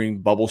 bubble screen,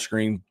 bubble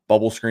screen,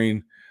 bubble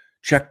screen,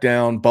 check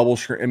down, bubble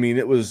screen. I mean,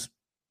 it was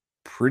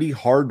pretty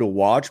hard to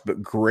watch,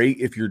 but great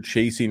if you're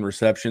chasing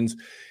receptions.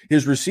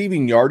 His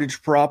receiving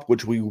yardage prop,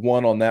 which we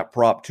won on that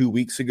prop 2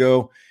 weeks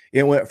ago,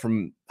 it went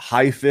from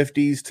high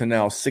 50s to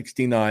now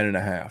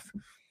 69.5.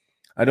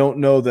 I don't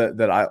know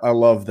that I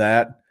love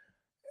that,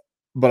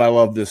 but I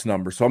love this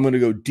number. So I'm going to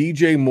go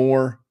DJ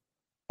Moore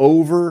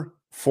over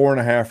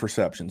 4.5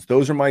 receptions.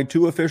 Those are my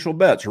 2 official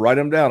bets. Write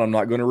them down. I'm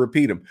not going to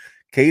repeat them.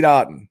 Cade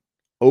Otton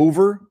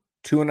over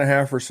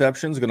 2.5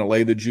 receptions. Going to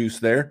lay the juice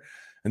there.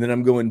 And then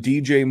I'm going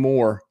DJ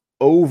Moore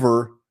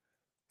over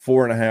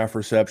 4.5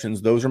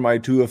 receptions. Those are my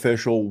 2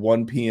 official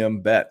 1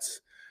 p.m.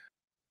 bets.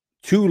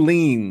 2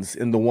 leans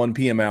in the 1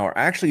 p.m. hour.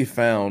 I actually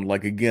found,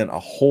 again, a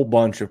whole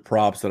bunch of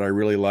props that I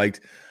really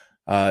liked.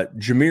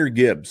 Jahmyr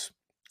Gibbs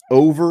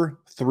over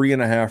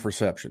 3.5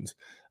 receptions.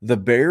 The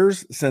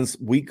Bears, since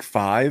week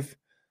 5,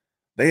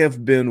 they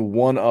have been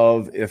one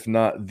of, if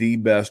not the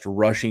best,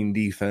 rushing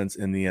defense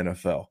in the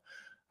NFL.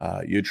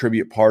 You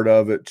attribute part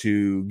of it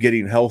to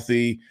getting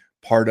healthy,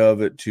 part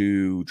of it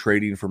to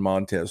trading for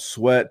Montez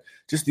Sweat.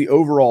 Just the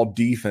overall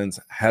defense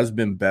has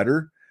been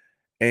better,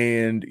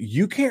 and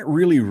you can't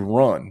really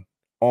run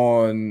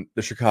on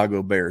the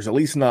Chicago Bears, at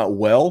least not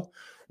well.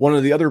 One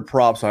of the other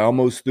props I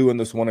almost threw in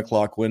this 1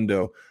 o'clock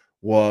window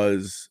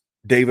was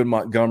David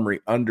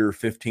Montgomery under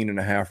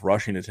 15.5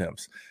 rushing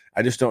attempts.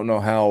 I just don't know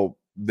how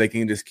they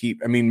can just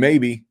keep,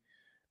 maybe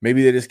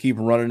they just keep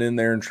running in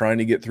there and trying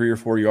to get 3 or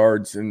 4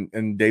 yards.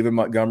 And David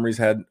Montgomery's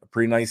had a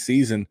pretty nice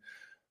season,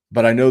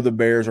 but I know the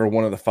Bears are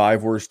one of the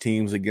 5 worst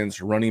teams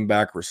against running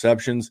back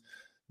receptions.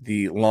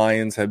 The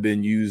Lions have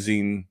been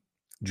using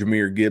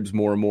Jahmyr Gibbs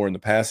more and more in the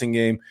passing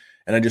game.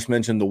 And I just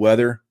mentioned the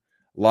weather,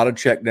 a lot of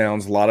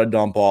checkdowns, a lot of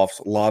dump offs,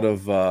 a lot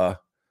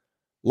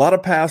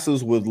of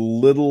passes with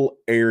little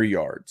air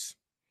yards.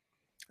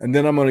 And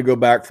then I'm going to go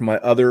back for my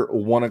other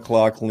 1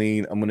 o'clock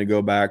lean. I'm going to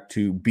go back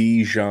to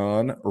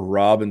Bijan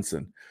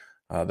Robinson.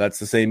 That's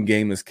the same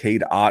game as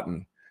Cade Otton.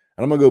 And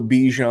I'm going to go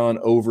Bijan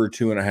over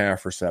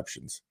 2.5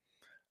 receptions.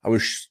 I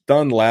was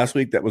stunned last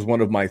week. That was one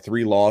of my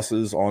 3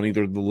 losses on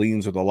either the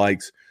leans or the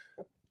likes,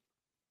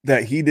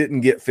 that he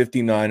didn't get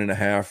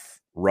 59.5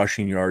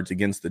 rushing yards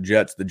against the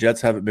Jets. The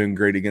Jets haven't been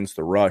great against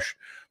the rush,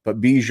 but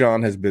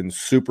Bijan has been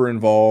super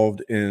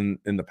involved in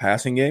the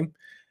passing game.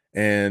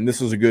 And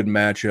this is a good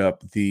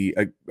matchup.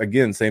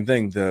 Again, same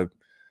thing. The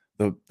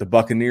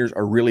Buccaneers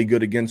are really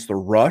good against the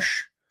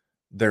rush,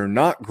 They're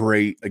not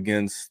great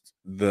against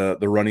the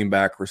running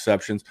back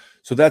receptions.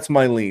 So that's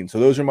my lean. So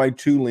those are my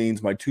two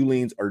leans. My two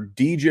leans are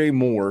DJ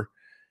Moore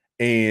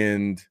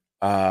and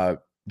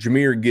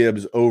Jahmyr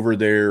Gibbs over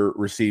their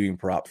receiving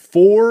prop.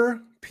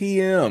 4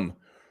 p.m.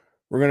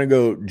 We're going to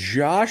go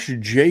Josh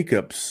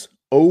Jacobs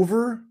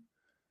over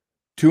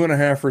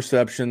 2.5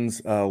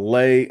 receptions,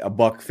 lay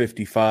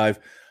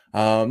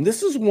 $155.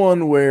 This is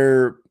one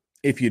where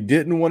if you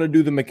didn't want to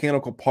do the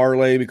mechanical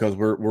parlay because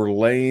we're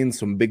laying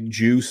some big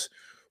juice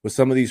with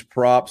some of these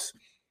props,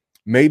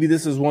 maybe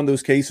this is one of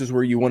those cases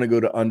where you want to go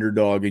to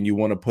underdog and you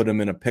want to put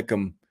them in a pick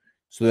 'em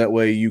so that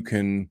way you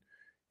can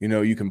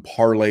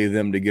parlay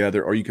them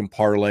together, or you can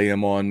parlay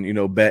them on,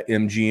 Bet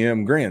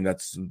MGM Grand.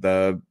 That's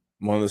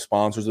one of the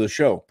sponsors of the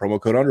show,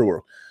 promo code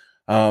Underworld.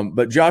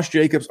 But Josh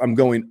Jacobs, I'm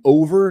going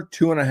over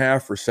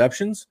 2.5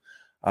 receptions.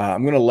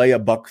 I'm going to lay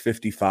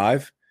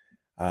 $155.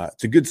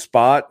 It's a good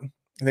spot.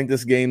 I think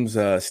this game's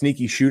a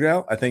sneaky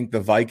shootout. I think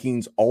the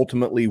Vikings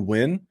ultimately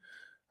win.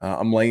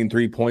 I'm laying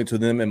 3 points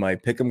with them in my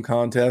pick'em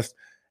contest.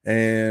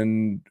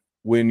 And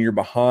when you're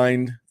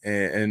behind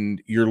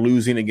and you're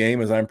losing a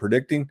game, as I'm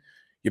predicting,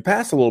 you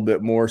pass a little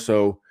bit more.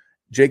 So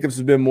Jacobs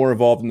has been more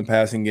involved in the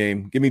passing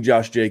game. Give me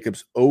Josh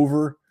Jacobs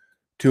over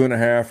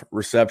 2.5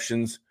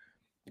 receptions.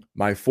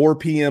 My 4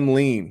 p.m.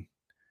 lean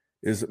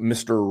is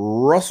Mr.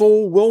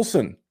 Russell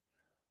Wilson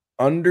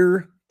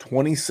under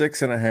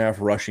 26.5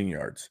 rushing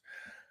yards.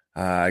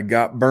 I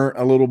got burnt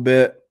a little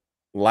bit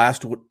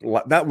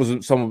that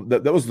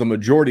was the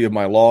majority of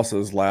my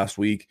losses last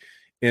week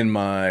in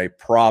my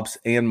props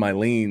and my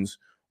leans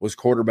was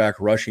quarterback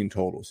rushing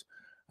totals.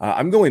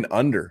 I'm going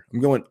under. I'm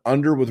going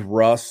under with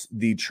Russ.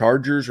 The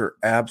Chargers are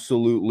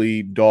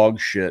absolutely dog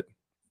shit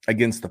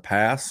against the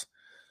pass.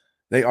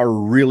 They are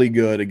really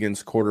good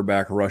against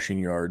quarterback rushing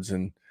yards.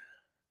 And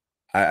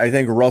I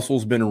think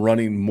Russell's been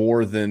running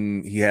more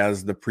than he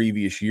has the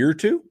previous year or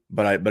two,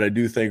 but I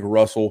do think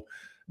Russell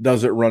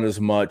doesn't run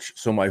as much.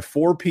 So my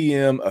 4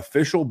 p.m.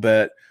 official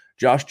bet,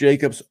 Josh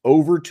Jacobs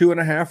over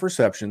 2.5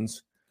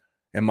 receptions.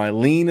 And my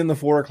lean in the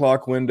 4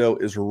 o'clock window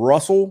is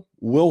Russell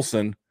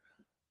Wilson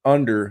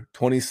under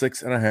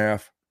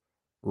 26.5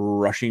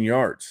 rushing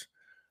yards.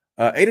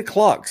 8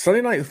 o'clock,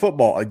 Sunday Night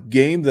Football, a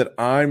game that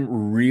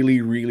I'm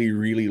really, really,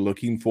 really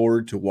looking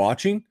forward to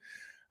watching.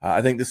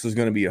 I think this is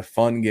going to be a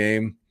fun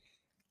game.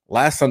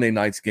 Last Sunday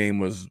night's game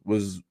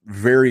was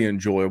very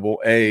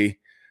enjoyable. I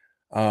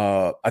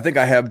think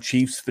I have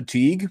Chiefs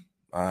fatigue.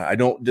 I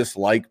don't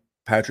dislike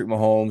Patrick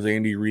Mahomes,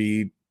 Andy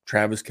Reid,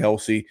 Travis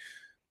Kelce.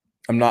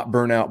 I'm not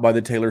burnt out by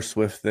the Taylor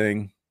Swift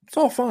thing. It's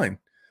all fine.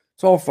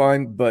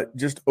 But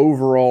just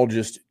overall,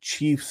 just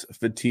Chiefs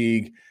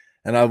fatigue.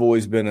 And I've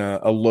always been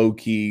a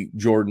low-key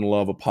Jordan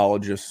Love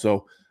apologist.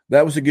 So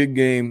that was a good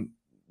game.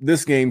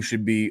 This game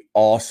should be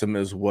awesome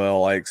as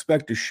well. I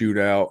expect a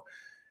shootout.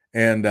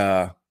 And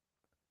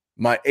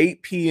my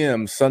 8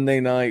 p.m. Sunday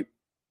night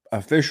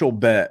official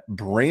bet,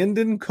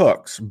 Brandon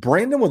Cooks.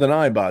 Brandon with an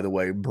I, by the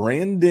way.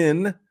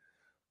 Brandon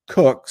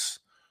Cooks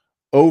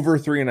over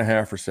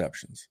 3.5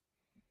 receptions.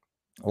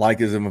 I like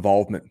his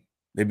involvement.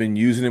 They've been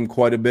using him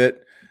quite a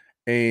bit.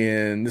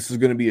 And this is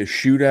going to be a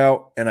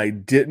shootout. And I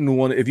didn't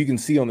want to, if you can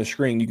see on the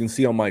screen, you can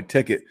see on my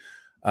ticket,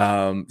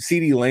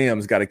 CeeDee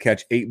Lamb's got to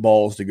catch 8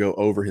 balls to go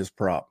over his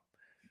prop.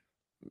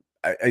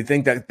 I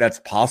think that's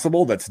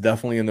possible. That's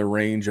definitely in the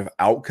range of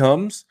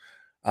outcomes.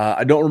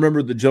 I don't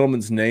remember the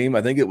gentleman's name.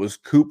 I think it was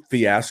Coop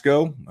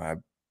Fiasco. I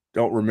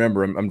don't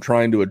remember. I'm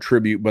trying to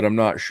attribute, but I'm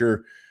not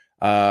sure.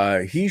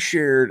 He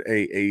shared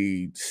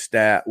a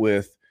stat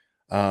with,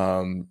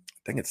 I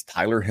think it's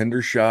Tyler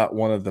Hendershot,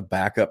 one of the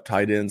backup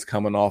tight ends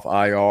coming off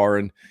IR,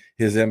 and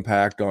his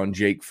impact on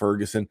Jake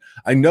Ferguson.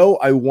 I know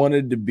I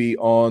wanted to be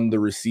on the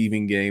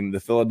receiving game.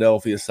 The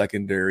Philadelphia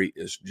secondary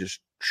is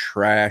just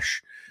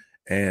trash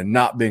and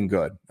not been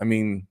good. I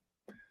mean,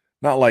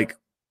 not like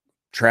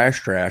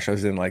trash,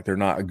 as in like they're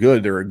not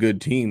good. They're a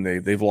good team.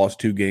 They've lost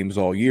 2 games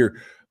all year.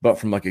 But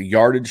from like a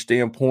yardage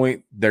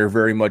standpoint, they're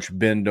very much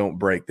bend, don't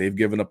break. They've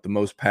given up the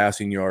most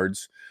passing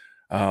yards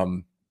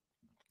in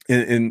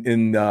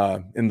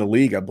the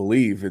league, I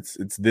believe.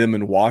 It's them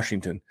in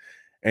Washington.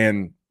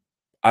 And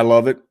I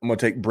love it. I'm going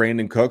to take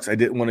Brandon Cooks. I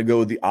didn't want to go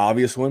with the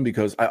obvious one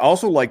because I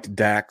also liked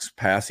Dak's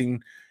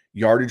passing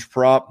yardage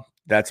prop.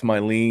 That's my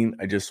lean.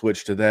 I just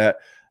switched to that.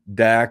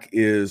 Dak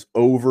is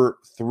over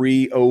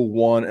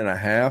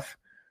 301.5.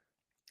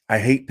 I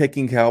hate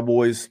picking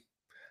Cowboys.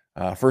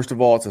 First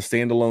of all, it's a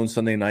standalone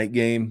Sunday night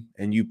game,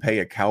 and you pay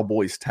a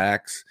Cowboys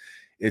tax.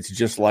 It's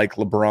just like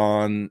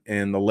LeBron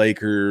and the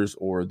Lakers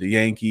or the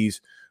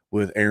Yankees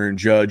with Aaron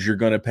Judge. You're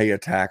going to pay a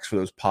tax for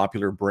those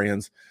popular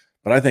brands.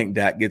 But I think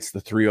Dak gets the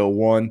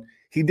 301.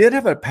 He did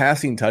have a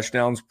passing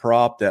touchdowns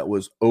prop that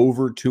was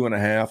over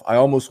 2.5. I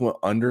almost went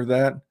under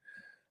that.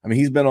 I mean,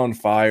 he's been on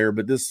fire,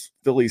 but this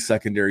Philly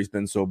secondary has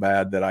been so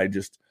bad that I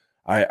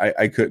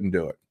couldn't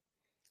do it.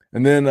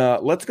 And then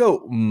let's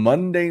go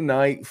Monday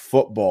Night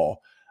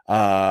Football.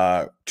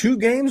 2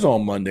 games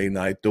on Monday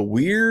night, the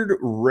weird,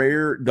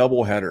 rare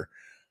doubleheader.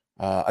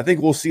 I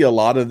think we'll see a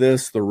lot of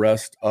this the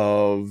rest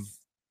of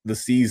the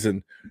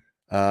season.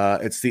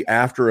 It's the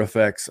after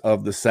effects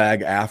of the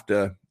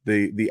SAG-AFTRA,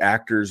 the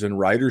actors and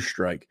writers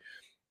strike.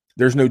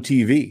 There's no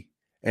TV.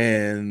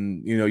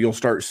 And, you'll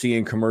start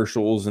seeing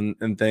commercials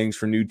and things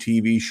for new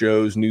TV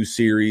shows, new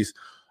series,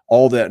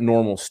 all that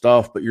normal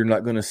stuff, but you're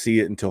not going to see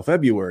it until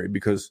February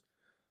because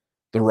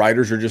the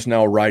writers are just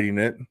now writing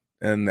it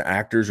and the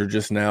actors are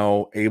just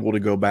now able to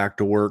go back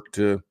to work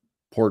to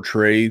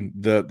portray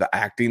the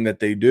acting that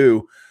they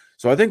do.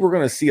 So I think we're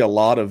going to see a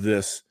lot of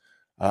this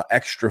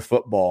extra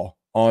football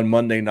on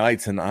Monday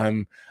nights. And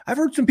I've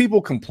heard some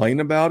people complain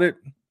about it,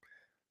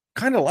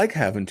 kind of like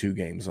having 2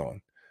 games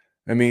on.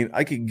 I mean,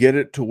 I could get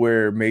it to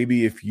where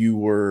maybe if you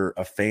were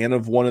a fan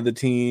of one of the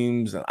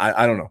teams,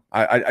 I don't know.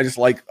 I just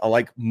like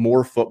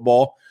more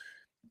football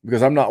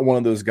because I'm not one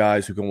of those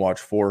guys who can watch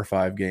 4 or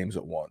 5 games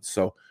at once.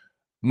 So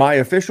my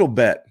official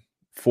bet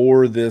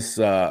for this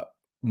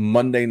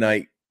Monday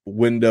night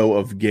window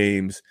of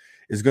games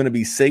is going to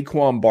be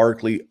Saquon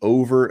Barkley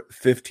over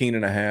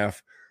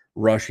 15.5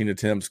 rushing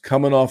attempts.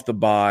 Coming off the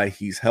bye,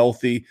 he's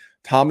healthy.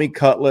 Tommy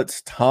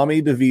Cutlets,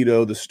 Tommy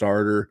DeVito, the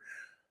starter.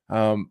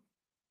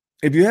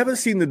 If you haven't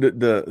seen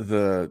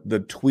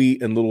the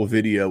tweet and little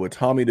video with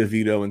Tommy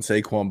DeVito and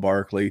Saquon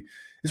Barkley,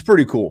 it's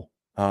pretty cool.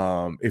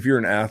 If you're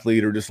an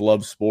athlete or just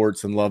love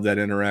sports and love that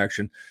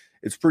interaction,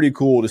 it's pretty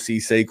cool to see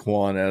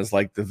Saquon as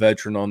like the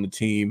veteran on the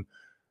team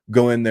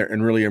go in there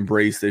and really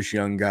embrace this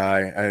young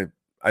guy.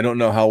 I don't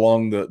know how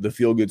long the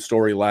feel-good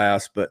story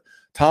lasts, but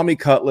Tommy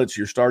Cutlets,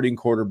 your starting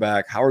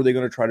quarterback, how are they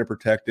going to try to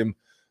protect him?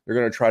 They're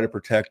going to try to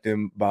protect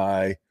him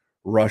by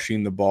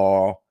rushing the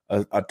ball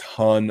a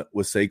ton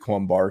with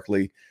Saquon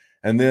Barkley.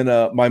 And then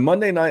my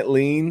Monday night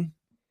lean,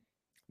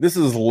 this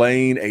is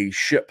laying a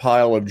shit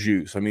pile of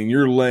juice. I mean,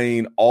 you're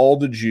laying all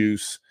the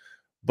juice,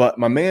 but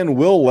my man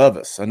Will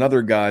Levis,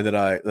 another guy that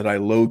I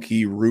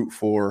low-key root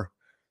for,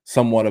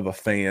 somewhat of a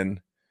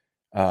fan,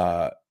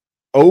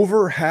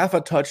 over half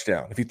a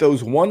touchdown. If he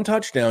throws 1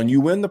 touchdown,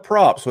 you win the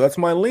prop. So that's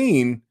my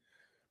lean,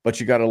 but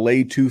you got to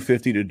lay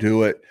 250 to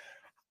do it.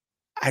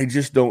 I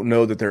just don't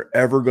know that they're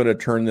ever going to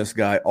turn this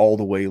guy all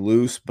the way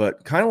loose,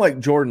 but kind of like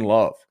Jordan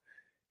Love.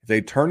 If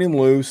they turn him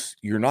loose,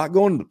 you're not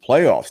going to the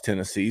playoffs,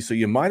 Tennessee, so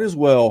you might as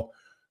well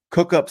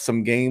cook up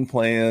some game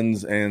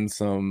plans and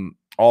some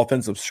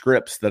offensive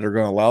scripts that are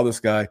going to allow this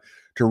guy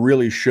to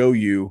really show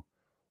you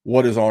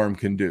what his arm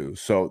can do.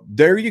 So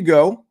there you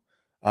go.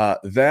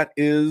 That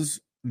is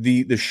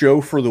the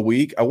show for the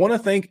week. I want to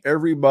thank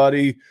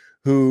everybody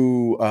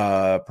who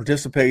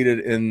participated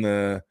in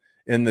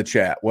the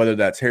chat, whether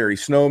that's Harry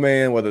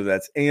Snowman, whether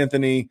that's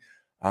Anthony.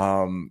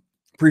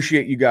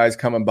 Appreciate you guys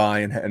coming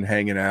by and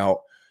hanging out.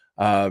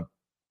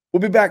 We'll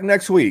be back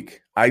next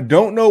week. I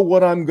don't know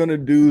what I'm going to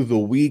do the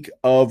week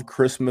of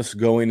Christmas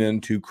going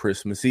into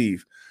Christmas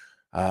Eve.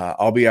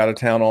 I'll be out of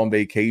town on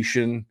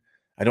vacation.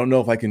 I don't know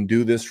if I can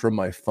do this from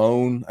my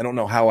phone. I don't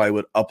know how I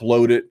would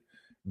upload it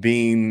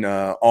being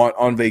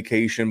on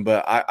vacation,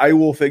 but I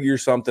will figure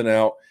something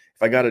out.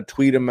 If I got to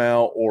tweet them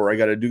out or I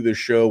got to do the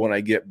show when I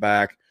get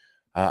back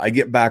on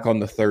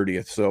the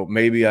 30th. So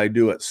maybe I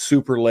do it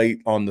super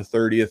late on the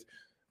 30th,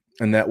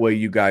 and that way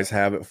you guys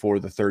have it for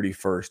the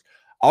 31st.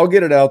 I'll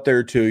get it out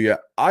there to you.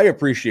 I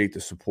appreciate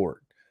the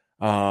support.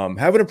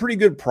 Having a pretty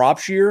good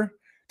props year,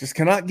 just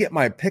cannot get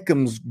my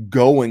pick'ems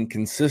going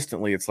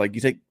consistently. It's like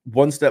you take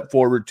 1 step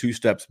forward, 2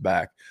 steps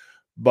back.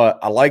 But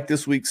I like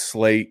this week's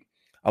slate.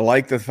 I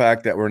like the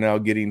fact that we're now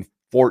getting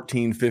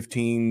 14,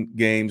 15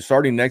 games.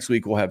 Starting next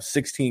week, we'll have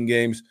 16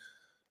 games.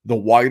 The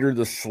wider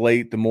the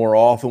slate, the more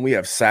often. We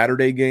have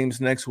Saturday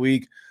games next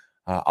week.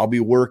 I'll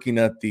be working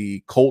at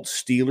the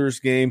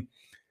Colts-Steelers game.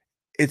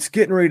 It's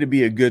getting ready to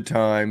be a good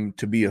time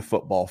to be a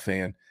football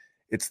fan.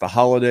 It's the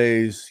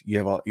holidays. You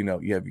have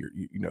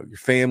your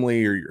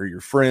family or your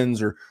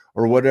friends or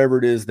whatever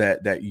it is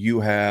that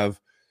you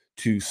have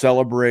to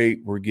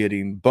celebrate. We're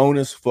getting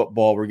bonus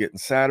football. We're getting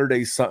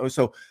Saturday.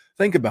 So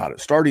think about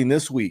it. Starting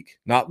this week,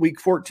 not week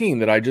 14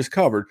 that I just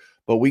covered,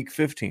 but week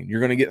 15,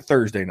 you're going to get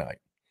Thursday night.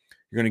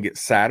 You're going to get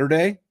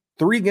Saturday,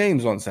 3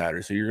 games on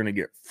Saturday. So you're going to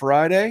get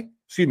Thursday,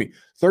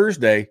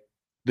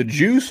 the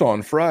juice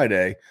on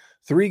Friday,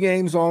 3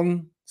 games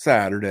on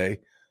Saturday,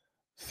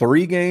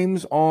 3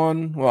 games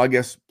on,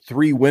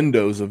 3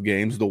 windows of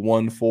games, the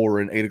 1, 4,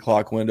 and 8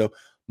 o'clock window,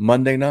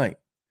 Monday night.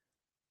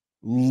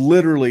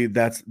 Literally,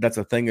 that's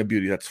a thing of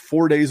beauty. That's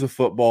 4 days of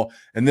football,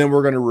 and then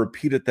we're going to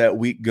repeat it that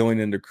week going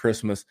into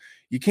Christmas.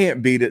 You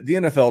can't beat it. The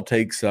NFL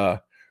takes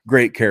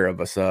great care of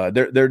us.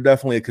 They're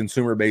definitely a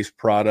consumer-based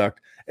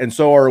product, and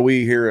so are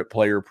we here at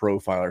Player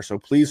Profiler. So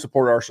please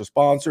support our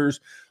sponsors,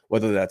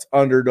 whether that's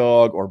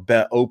Underdog or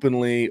Bet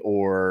Openly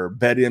or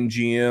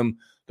BetMGM.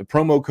 The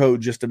promo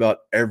code just about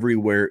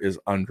everywhere is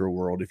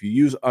Underworld. If you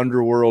use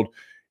Underworld,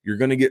 you're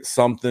going to get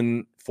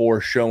something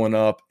for showing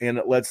up, and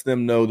it lets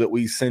them know that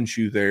we sent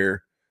you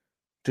there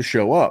to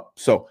show up.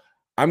 So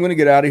I'm going to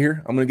get out of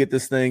here. I'm going to get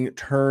this thing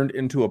turned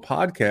into a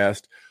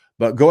podcast,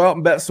 but go out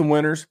and bet some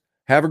winners.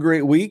 Have a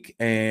great week,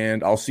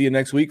 and I'll see you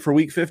next week for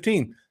week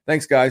 15.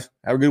 Thanks, guys.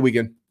 Have a good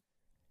weekend.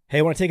 Hey,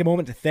 I want to take a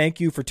moment to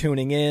thank you for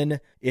tuning in.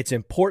 It's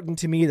important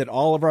to me that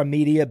all of our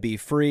media be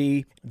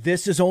free.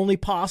 This is only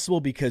possible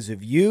because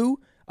of you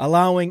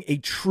allowing a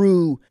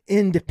true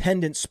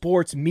independent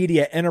sports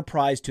media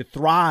enterprise to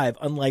thrive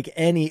unlike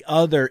any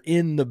other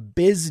in the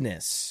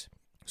business.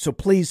 So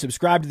please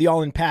subscribe to the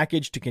All In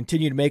Package to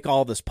continue to make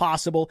all this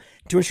possible,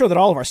 to ensure that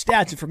all of our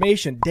stats,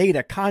 information,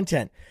 data,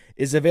 content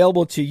is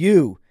available to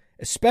you,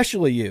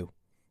 especially you,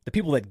 the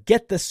people that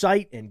get the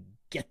site and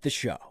get the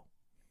show.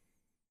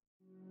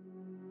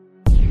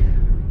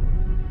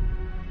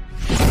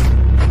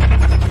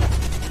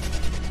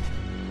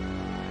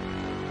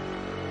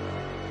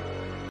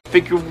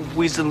 Figure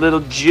we's a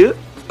little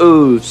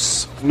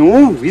juice.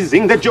 No, we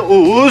think that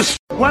juice.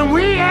 When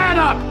we add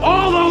up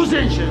all those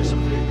inches,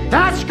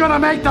 that's gonna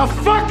make the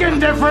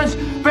fucking difference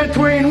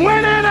between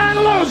winning and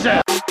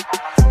losing.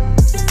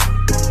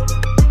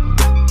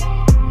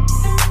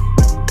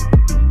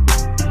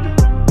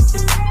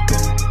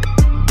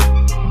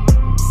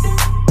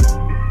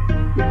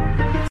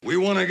 We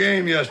won a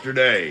game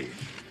yesterday.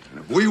 And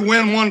if we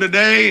win one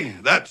today,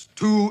 that's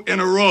 2 in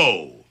a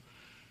row.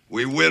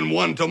 We win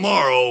one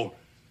tomorrow,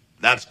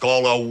 that's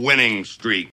called a winning streak.